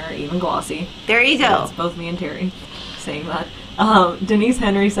regular printer, even glossy. There you go. That's both me and Terry saying that. Denise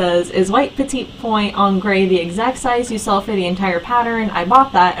Henry says, is white petite point on gray the exact size you sell for the entire pattern? I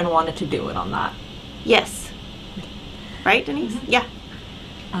bought that and wanted to do it on that. Yes. Right, Denise? Mm-hmm. Yeah.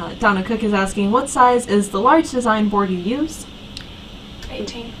 Donna Cook is asking, what size is the large design board you use?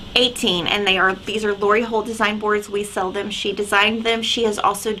 18, and these are Lori Hull design boards. We sell them. She designed them. She has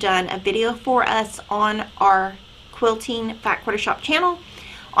also done a video for us on our Quilting Fat Quarter Shop channel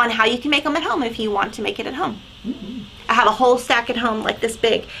on how you can make them at home if you want to make it at home. Mm-hmm. I have a whole stack at home like this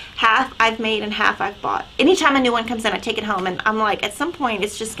big. Half I've made and half I've bought. Anytime a new one comes in, I take it home, and I'm like, at some point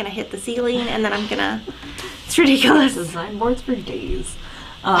it's just gonna hit the ceiling, and then I'm gonna, it's ridiculous. Design boards for days.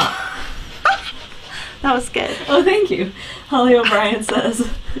 That was good. Oh, thank you. Holly O'Brien says,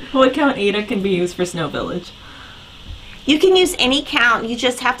 what count Ada can be used for Snow Village? You can use any count. You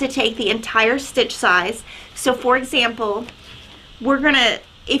just have to take the entire stitch size. So, for example, we're going to,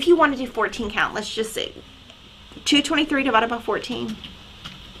 if you want to do 14 count, let's just say 223 divided by 14.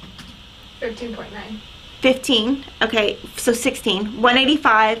 15.9. 15. Okay, so 16.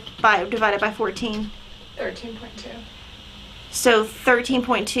 185 divided by 14. 13.2. So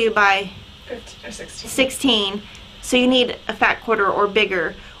 13.2 by 15 or 16. 16. So you need a fat quarter or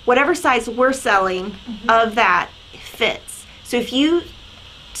bigger. Whatever size we're selling of that fits. So if you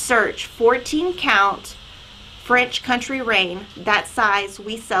search 14 count French Country Rain, that size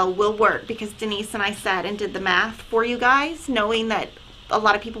we sell will work, because Denise and I sat and did the math for you guys, knowing that a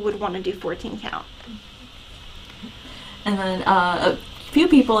lot of people would want to do 14 count. And then a few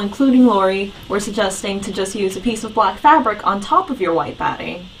people, including Lori, were suggesting to just use a piece of black fabric on top of your white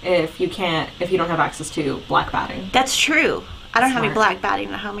batting if you don't have access to black batting. That's true. I don't have any black batting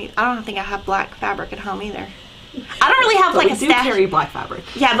at home either. I don't think I have black fabric at home either. I don't really have like a stash. We do carry black fabric.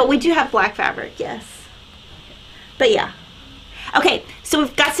 Yeah, but we do have black fabric, yes. But yeah. Okay, so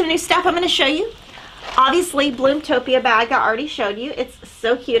we've got some new stuff I'm going to show you. Obviously, Bloomtopia bag I already showed you. It's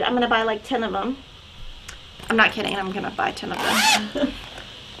so cute. I'm going to buy like 10 of them. I'm not kidding. I'm going to buy 10 of them.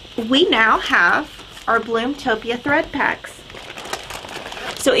 We now have our Bloomtopia thread packs.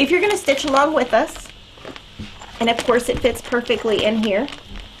 So if you're going to stitch along with us, and of course it fits perfectly in here,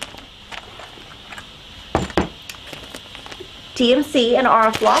 DMC and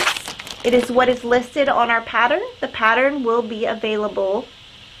Aurifloss. It is what is listed on our pattern. The pattern will be available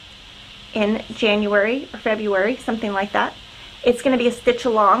in January or February, something like that. It's going to be a stitch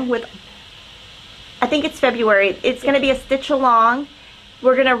along with, I think it's February. It's going to be a stitch along.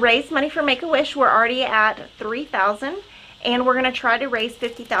 We're going to raise money for Make-A-Wish. We're already at 3,000, and we're going to try to raise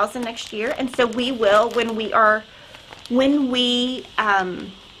 50,000 next year. And so we will, when we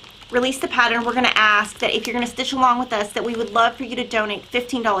release the pattern, we're going to ask that if you're going to stitch along with us, that we would love for you to donate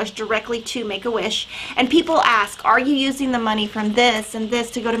 $15 directly to Make-A-Wish. And people ask, are you using the money from this and this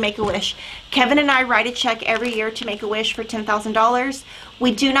to go to Make-A-Wish? Kevin and I write a check every year to Make-A-Wish for $10,000.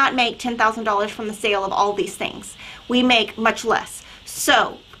 We do not make $10,000 from the sale of all these things. We make much less.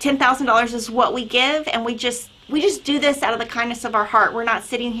 So $10,000 is what we give, and we just do this out of the kindness of our heart. We're not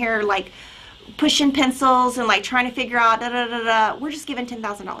sitting here like pushing pencils and like trying to figure out da da da da. We're just giving $10,000.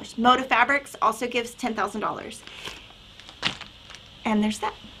 Moda Fabrics also gives $10,000. And there's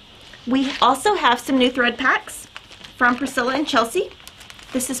that. We also have some new thread packs from Priscilla and Chelsea.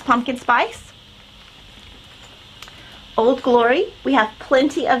 This is Pumpkin Spice. Old Glory. We have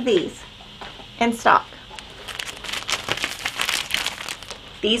plenty of these. in stock.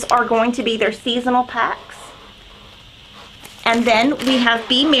 These are going to be their seasonal packs. And then we have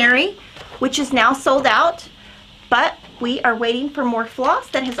Be Merry, which is now sold out, but we are waiting for more floss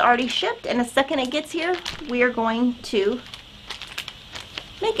that has already shipped, and the second it gets here, we are going to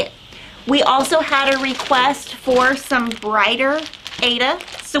make it. We also had a request for some brighter Ada.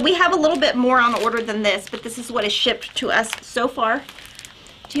 So we have a little bit more on order than this, but this is what is shipped to us so far.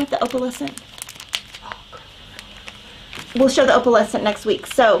 Do you have the opalescent? We'll show the opalescent next week.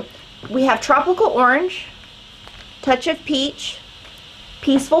 So we have Tropical Orange, Touch of Peach,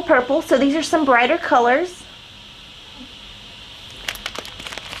 Peaceful Purple. So these are some brighter colors.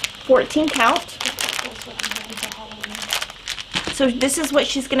 14 count. So this is what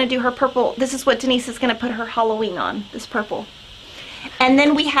she's going to do her purple. This is what Denise is going to put her Halloween on, this purple. And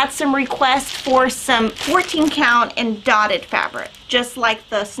then we had some requests for some 14 count in dotted fabric, just like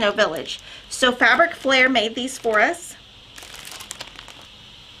the Snow Village. So Fabric Flair made these for us.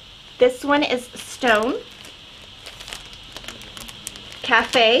 This one is Stone,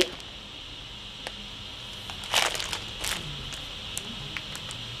 Cafe,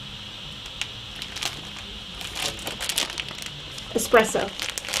 Espresso.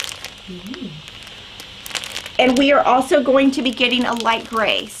 And we are also going to be getting a light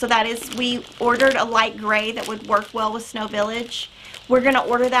gray. So that is, we ordered a light gray that would work well with Snow Village. We're going to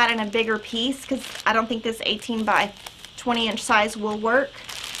order that in a bigger piece because I don't think this 18 by 20 inch size will work.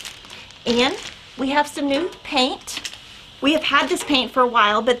 And we have some new paint. We have had this paint for a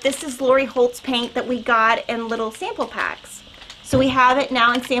while, but this is Lori Holt's paint that we got in little sample packs. So we have it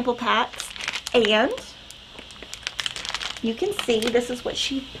now in sample packs, and you can see this is what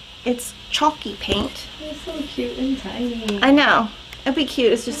it's chalky paint. It's so cute and tiny. I know. It'd be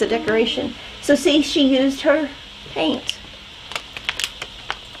cute. It's just a decoration. So see, she used her paint.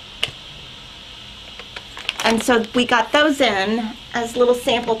 And so we got those in as little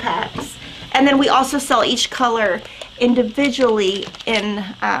sample packs. And then we also sell each color individually in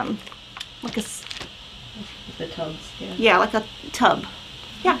like a... The tubs, yeah. Yeah, like a tub.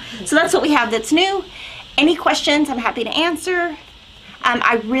 Yeah. So that's what we have that's new. Any questions, I'm happy to answer.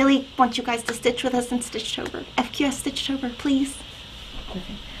 I really want you guys to stitch with us in Stitch-tober. FQS Stitch-tober, please.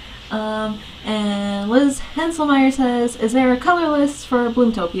 Okay. And Liz Henselmeyer says, is there a color list for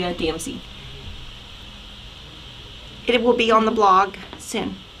Bloomtopia DMC? It will be on the blog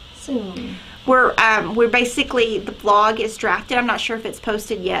soon. Soon. We're basically, the blog is drafted. I'm not sure if it's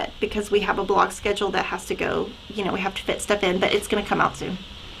posted yet because we have a blog schedule that has to go, you know, we have to fit stuff in, but it's going to come out soon.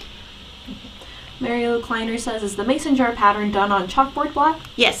 Mario Kleiner says, is the mason jar pattern done on chalkboard block?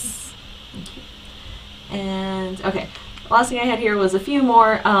 Yes. Thank you. And, okay, last thing I had here was a few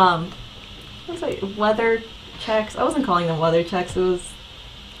more, what was it, weather checks. I wasn't calling them weather checks, it was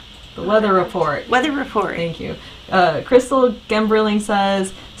the weather report. Weather report. Thank you. Crystal Gembrilling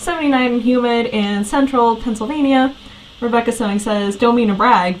says, 79 and humid in central Pennsylvania. Rebecca Sewing says, don't mean to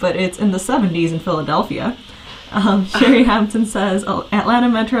brag, but it's in the 70s in Philadelphia. Sherry Hampton says, Atlanta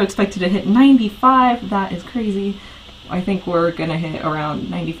Metro expected to hit 95. That is crazy. I think we're going to hit around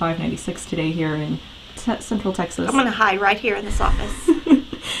 95, 96 today here in central Texas. I'm going to hide right here in this office.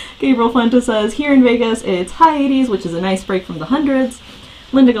 Gabriel Fuentes says, here in Vegas it's high 80s, which is a nice break from the hundreds.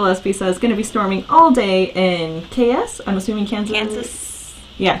 Linda Gillespie says, going to be storming all day in KS. I'm assuming Kansas. Kansas.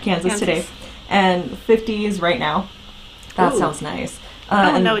 Yeah, Kansas today. And 50s right now. That sounds nice.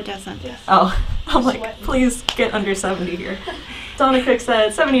 Oh, no, it doesn't. Yes. Oh, I'm like, please get under 70 here. Donna Cook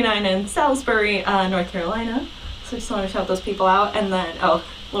said 79 in Salisbury, North Carolina. So just want to shout those people out. And then, oh,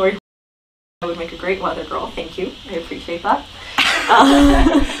 Lori, I would make a great weather girl. Thank you. I appreciate that.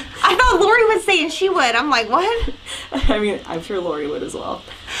 I thought Lori was saying she would. I'm like, what? I mean, I'm sure Lori would as well.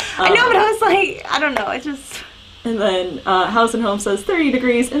 I know, but I was like, I don't know. I just... And then House and Home says 30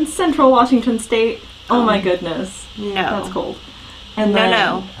 degrees in central Washington State. Oh my goodness. No. That's cold. And then,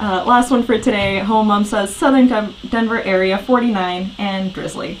 no. Last one for today, Home Mom says southern Denver area 49 and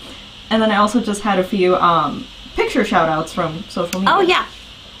drizzly. And then I also just had a few picture shout outs from social media. Oh, yeah.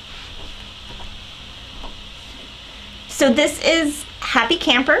 So this is Happy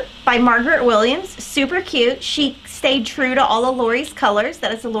Camper by Margaret Williams. Super cute. She stayed true to all of Lori's colors.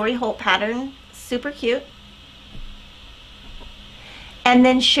 That is a Lori Holt pattern. Super cute. And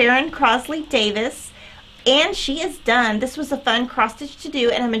then Sharon Crosley Davis. And she is done. This was a fun cross stitch to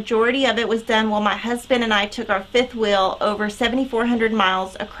do, and a majority of it was done while my husband and I took our fifth wheel over 7,400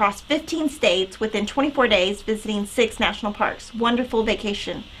 miles across 15 states within 24 days, visiting 6 national parks. Wonderful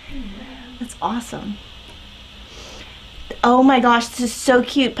vacation. That's awesome. Oh my gosh, this is so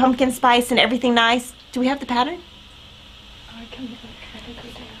cute. Pumpkin spice and everything nice. Do we have the pattern? I think we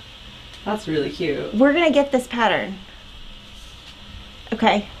do. That's really cute. We're gonna get this pattern.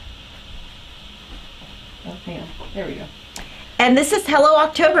 Okay. Oh, hang on. There we go. And this is Hello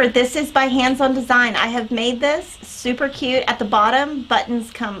October. This is by Hands On Design. I have made this super cute. At the bottom,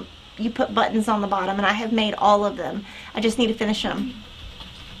 buttons come, you put buttons on the bottom, and I have made all of them. I just need to finish them.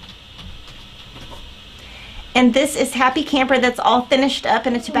 And this is Happy Camper that's all finished up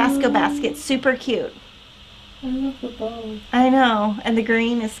in a Tabasco basket. Super cute. I love the bow. I know, and the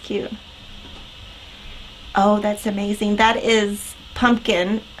green is cute. Oh, that's amazing. That is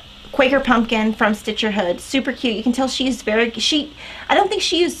Pumpkin, Quaker Pumpkin from Stitch Your Hood. Super cute. You can tell she used I don't think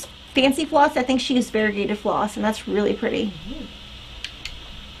she used fancy floss. I think she used variegated floss, and that's really pretty.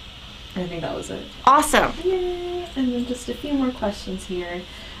 I think that was it. Awesome. Yay! And then just a few more questions here.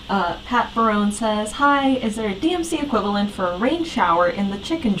 Pat Barone says, hi, is there a DMC equivalent for a rain shower in the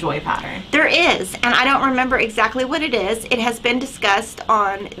Chicken Joy pattern? There is, and I don't remember exactly what it is. It has been discussed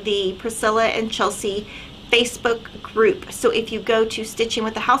on the Priscilla and Chelsea Facebook group. So if you go to Stitching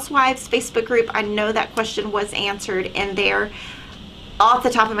with the Housewives Facebook group, I know that question was answered in there. Off the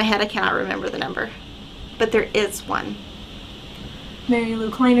top of my head, I cannot remember the number, but there is one. Mary Lou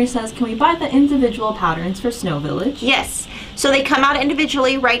Kleiner says, can we buy the individual patterns for Snow Village? Yes. So they come out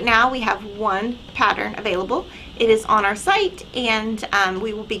individually. Right now we have one pattern available. It is on our site, and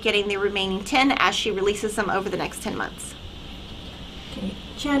we will be getting the remaining 10 as she releases them over the next 10 months. Okay.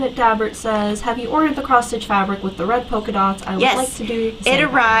 Janet Dabbert says, have you ordered the cross stitch fabric with the red polka dots? I would like to do the same it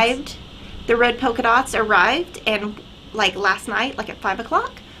arrived. patterns. The red polka dots arrived, and like last night, like at 5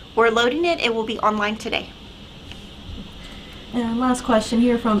 o'clock. We're loading it. It will be online today. And last question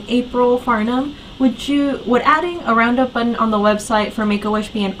here from April Farnham. Would adding a roundup button on the website for Make-A-Wish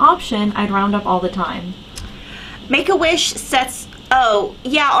be an option? I'd round up all the time. Make-A-Wish sets, oh,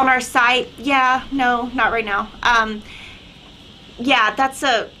 yeah, on our site. Yeah, no, not right now. Yeah, that's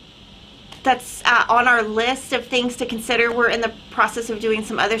on our list of things to consider. We're in the process of doing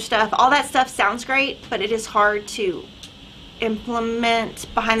some other stuff. All that stuff sounds great, but it is hard to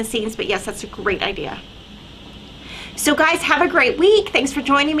implement behind the scenes. But yes, that's a great idea. So guys, have a great week. Thanks for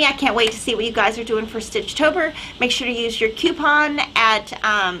joining me. I can't wait to see what you guys are doing for Stitch-tober. Make sure to use your coupon at,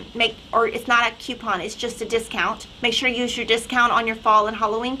 or it's not a coupon, it's just a discount. Make sure to use your discount on your fall and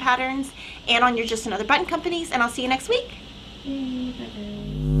Halloween patterns and on your Just Another Button companies, and I'll see you next week.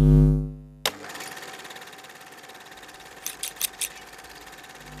 Bye-bye.